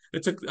van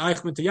that took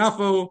Eichmann to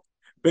Yafo.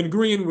 Ben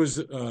Gurion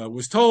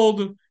was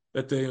told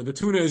that the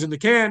tuna is in the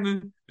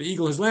can, the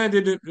eagle has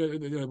landed,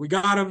 we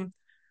got him.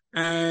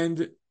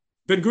 And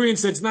Ben Gurion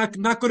said, it's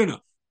not good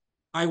enough.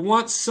 I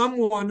want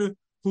someone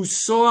who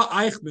saw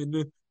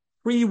Eichmann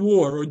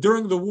pre-war or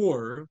during the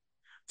war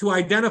to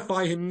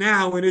identify him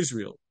now in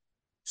Israel.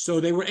 So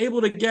they were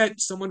able to get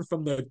someone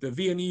from the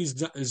Viennese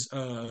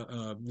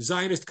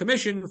Zionist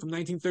Commission from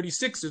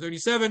 1936 or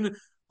 37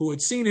 who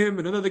had seen him,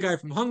 and another guy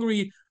from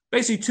Hungary,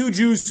 basically two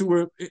Jews who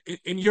were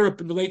in Europe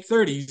in the late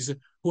 30s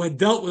who had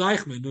dealt with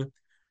Eichmann.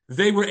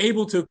 They were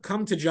able to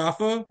come to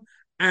Jaffa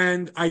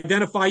and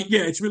identify,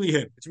 it's really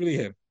him. It's really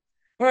him.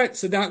 All right,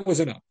 so that was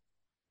enough.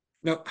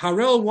 Now,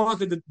 Harel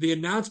wanted the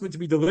announcement to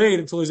be delayed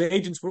until his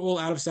agents were all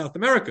out of South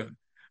America.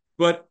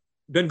 But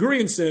Ben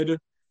Gurion said,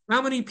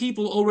 how many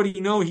people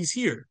already know he's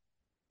here?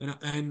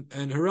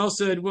 And Harel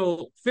said,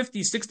 well,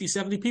 50, 60,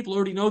 70 people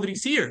already know that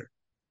he's here.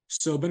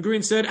 So Ben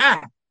Gurion said,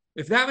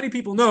 if that many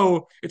people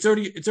know, it's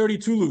already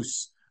too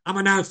loose. I'm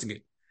announcing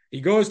it. He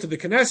goes to the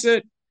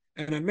Knesset,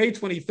 and on May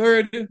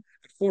 23rd at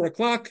 4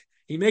 o'clock,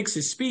 he makes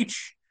his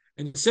speech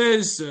and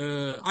says,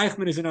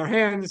 Eichmann is in our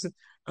hands,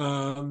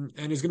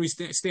 and is going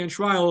to stand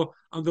trial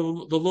under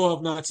the law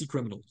of Nazi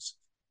criminals.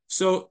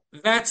 So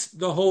that's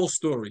the whole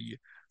story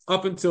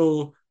up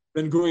until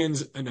Ben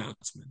Gurion's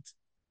announcement.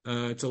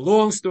 It's a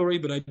long story,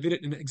 but I did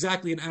it in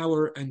exactly an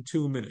hour and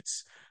 2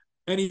 minutes.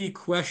 Any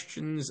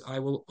questions? I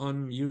will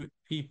unmute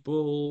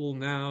people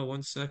now.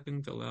 1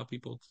 second to allow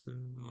people to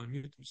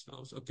unmute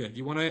themselves. Okay, if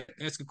you want to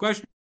ask a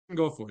question,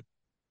 go for it.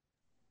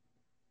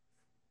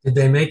 Did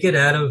they make it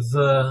out of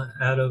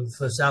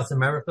South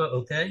America?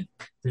 Okay.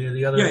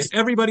 Yes,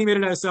 everybody made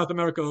it out of South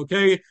America.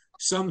 Okay.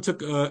 Some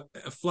took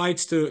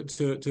flights to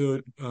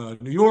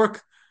New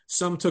York.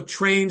 Some took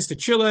trains to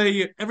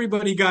Chile.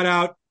 Everybody got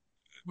out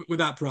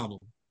without problem.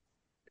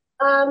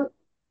 Whatever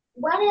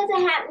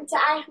happened to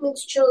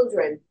Eichmann's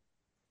children?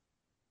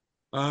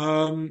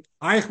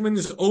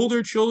 Eichmann's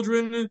older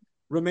children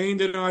remained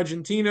in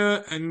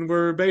Argentina and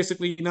were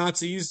basically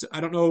Nazis.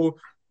 I don't know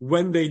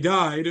when they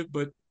died,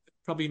 but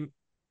probably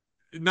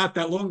not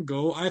that long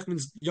ago.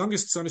 Eichmann's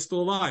youngest son is still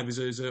alive as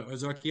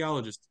an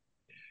archaeologist.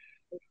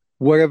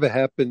 Whatever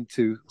happened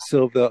to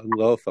Silva and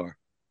Lothar?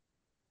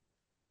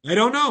 I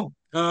don't know.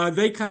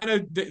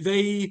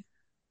 They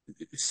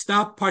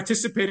stopped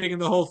participating in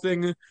the whole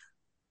thing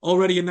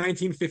already in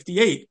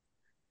 1958.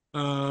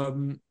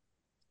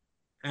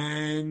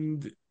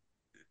 And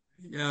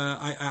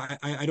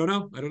I don't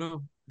know. It's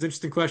an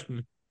interesting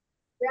question.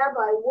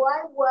 Rabbi,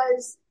 why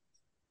was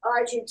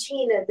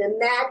Argentina the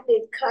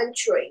magnet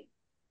country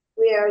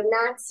where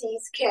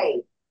Nazis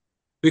came?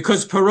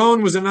 Because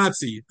Perón was a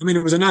Nazi. I mean,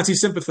 it was a Nazi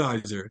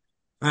sympathizer.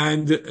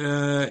 And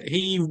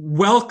he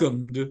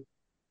welcomed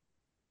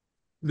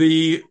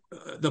the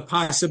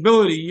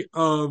possibility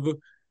of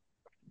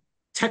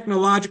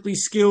technologically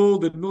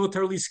skilled and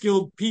militarily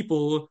skilled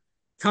people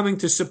coming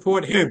to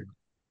support him.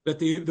 That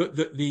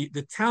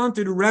the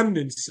talented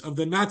remnants of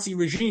the Nazi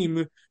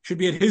regime should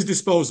be at his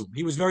disposal.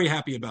 He was very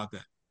happy about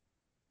that.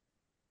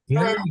 Do you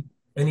have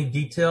any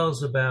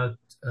details about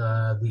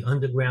the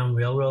Underground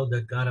Railroad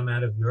that got him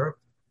out of Europe?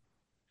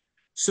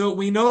 So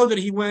we know that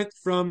he went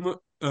from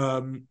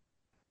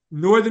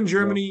northern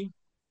Germany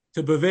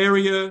to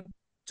Bavaria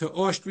to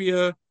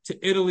Austria to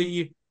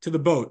Italy to the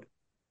boat.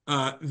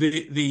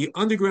 The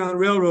Underground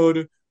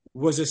Railroad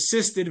was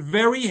assisted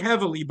very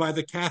heavily by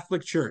the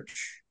Catholic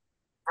Church.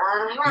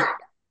 Uh-huh.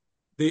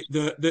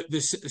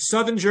 The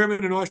Southern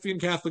German and Austrian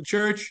Catholic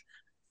Church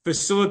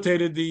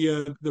facilitated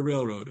the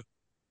railroad.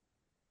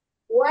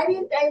 Why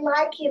didn't they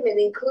like him and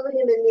include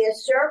him in their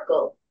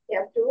circle?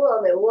 After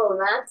all, they were all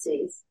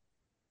Nazis.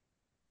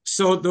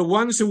 So the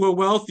ones who were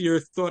wealthier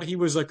thought he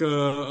was like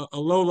a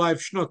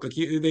low-life schnook. Like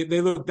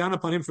they looked down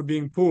upon him for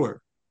being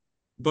poor.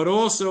 But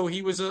also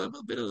he was a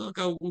bit of like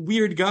a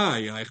weird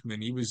guy,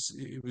 Eichmann. He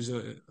was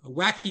a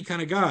wacky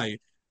kind of guy.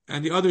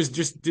 And the others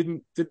just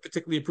didn't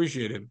particularly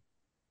appreciate him.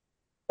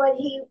 But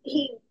he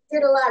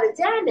did a lot of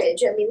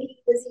damage. I mean, he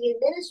was the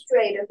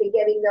administrator for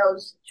getting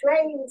those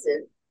trains,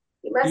 and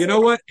he must. You know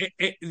what?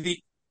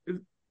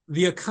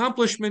 the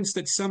accomplishments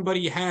that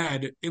somebody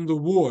had in the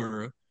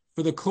war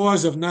for the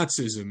cause of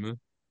Nazism,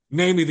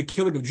 namely the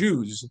killing of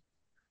Jews,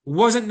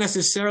 wasn't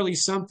necessarily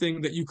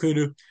something that you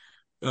could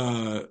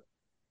uh,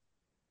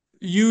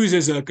 use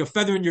as a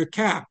feather in your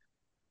cap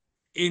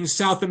in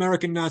South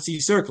American Nazi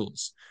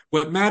circles.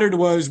 What mattered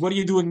was, what are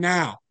you doing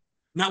now?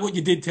 Not what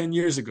you did 10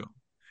 years ago.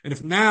 And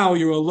if now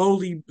you're a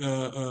lowly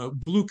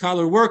blue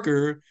collar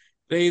worker,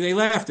 they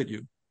laughed at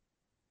you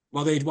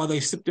while they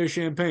sipped their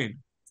champagne.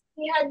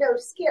 He had no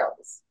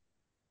skills.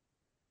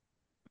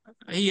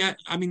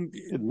 I mean,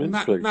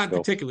 Administrative not skills.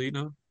 particularly,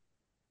 no.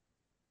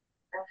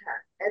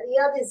 And the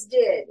others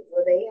did,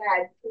 where they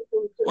had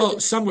people who Well,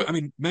 some. I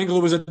mean,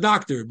 Mengele was a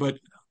doctor, but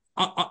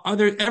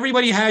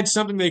everybody had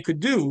something they could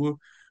do.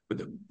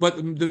 But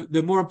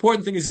the more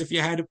important thing is, if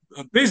you had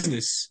a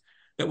business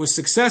that was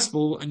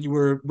successful and you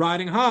were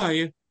riding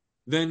high,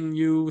 then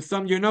you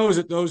thumb your nose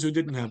at those who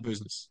didn't have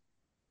business.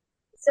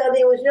 So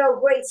there was no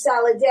great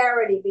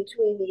solidarity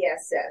between the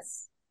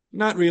SS.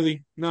 Not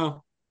really,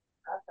 no.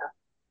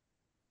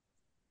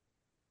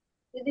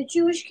 Did the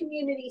Jewish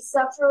community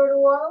suffer at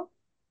all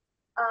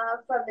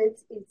from the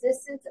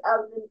existence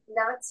of the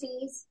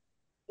Nazis?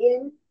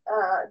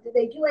 Did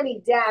they do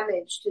any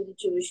damage to the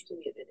Jewish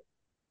community?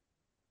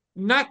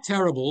 Not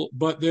terrible,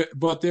 but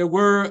there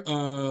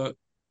were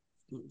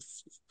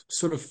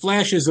sort of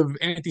flashes of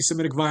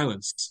anti-Semitic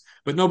violence,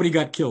 but nobody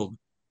got killed.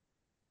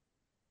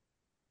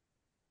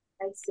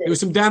 I see. There was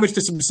some damage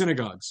to some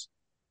synagogues.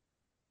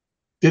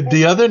 Did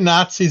the other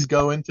Nazis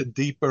go into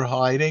deeper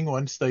hiding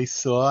once they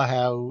saw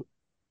how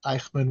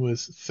Eichmann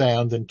was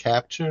found and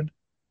captured?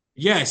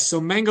 Yes, so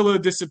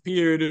Mengele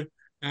disappeared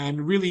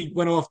and really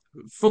went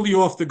fully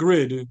off the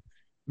grid.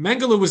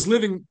 Mengele was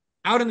living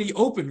out in the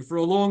open for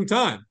a long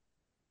time.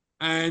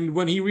 And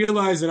when he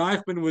realized that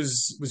Eichmann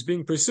was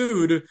being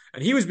pursued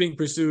and he was being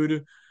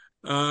pursued,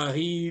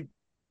 he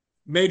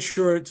made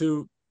sure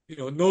to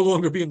no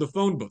longer be in the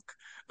phone book.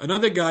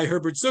 Another guy,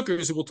 Herbert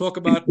Zuckers, who we'll talk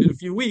about in a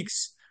few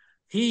weeks,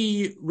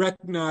 he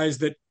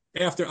recognized that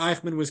after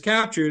Eichmann was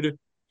captured,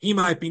 he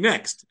might be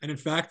next. And in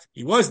fact,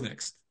 he was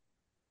next.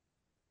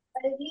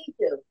 What did he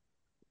do?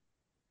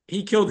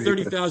 He killed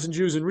 30,000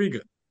 Jews in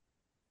Riga.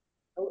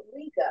 Oh,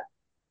 Riga.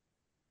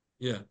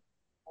 Yeah.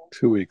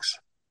 2 weeks.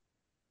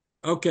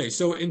 Okay,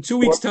 so in 2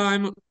 weeks'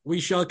 time, we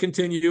shall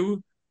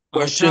continue.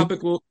 Our Question?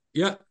 topic will,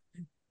 yeah.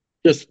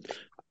 Just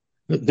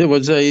there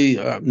was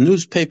a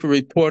newspaper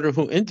reporter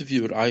who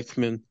interviewed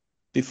Eichmann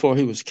before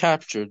he was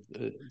captured.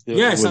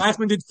 Yes,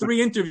 Eichmann did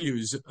 3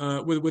 interviews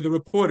with a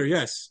reporter.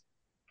 Yes.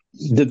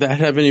 Did that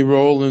have any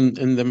role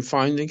in them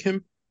finding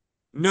him?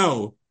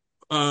 No,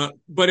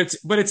 but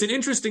it's an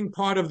interesting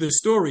part of the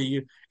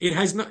story. It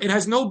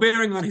has no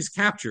bearing on his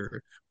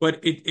capture, but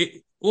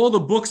it all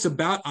the books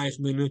about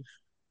Eichmann,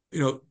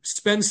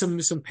 spend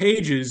some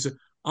pages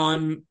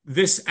on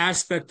this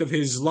aspect of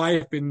his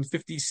life in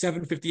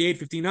 57, 58,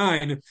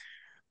 59.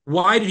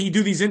 Why did he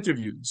do these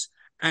interviews?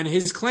 And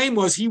his claim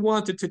was he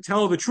wanted to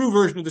tell the true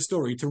version of the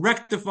story, to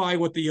rectify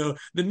what the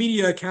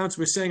media accounts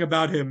were saying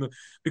about him,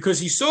 because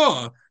he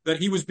saw that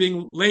he was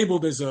being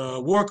labeled as a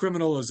war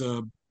criminal, as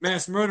a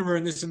mass murderer,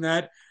 and this and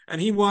that,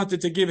 and he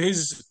wanted to give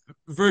his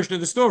version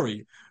of the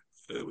story.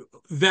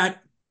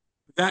 That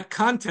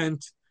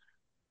content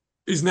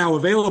is now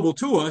available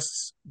to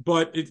us,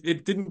 but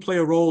it didn't play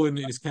a role in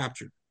his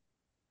capture.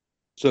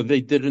 So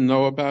they didn't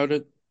know about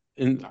it?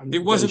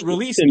 It wasn't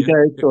released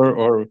yet.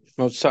 Or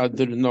Mossad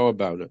didn't know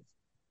about it?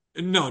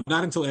 No,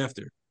 not until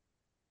after.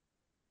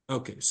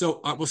 Okay,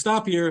 so we'll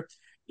stop here.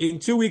 In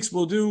 2 weeks,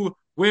 we'll do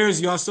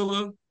Where's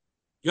Yossele?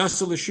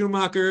 Yossele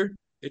Schumacher.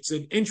 It's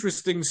an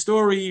interesting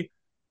story,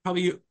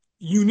 probably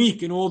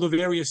unique in all the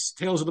various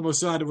tales of the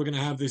Mossad that we're going to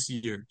have this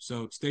year.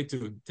 So stay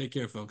tuned. Take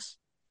care, folks.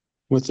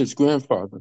 With his grandfather.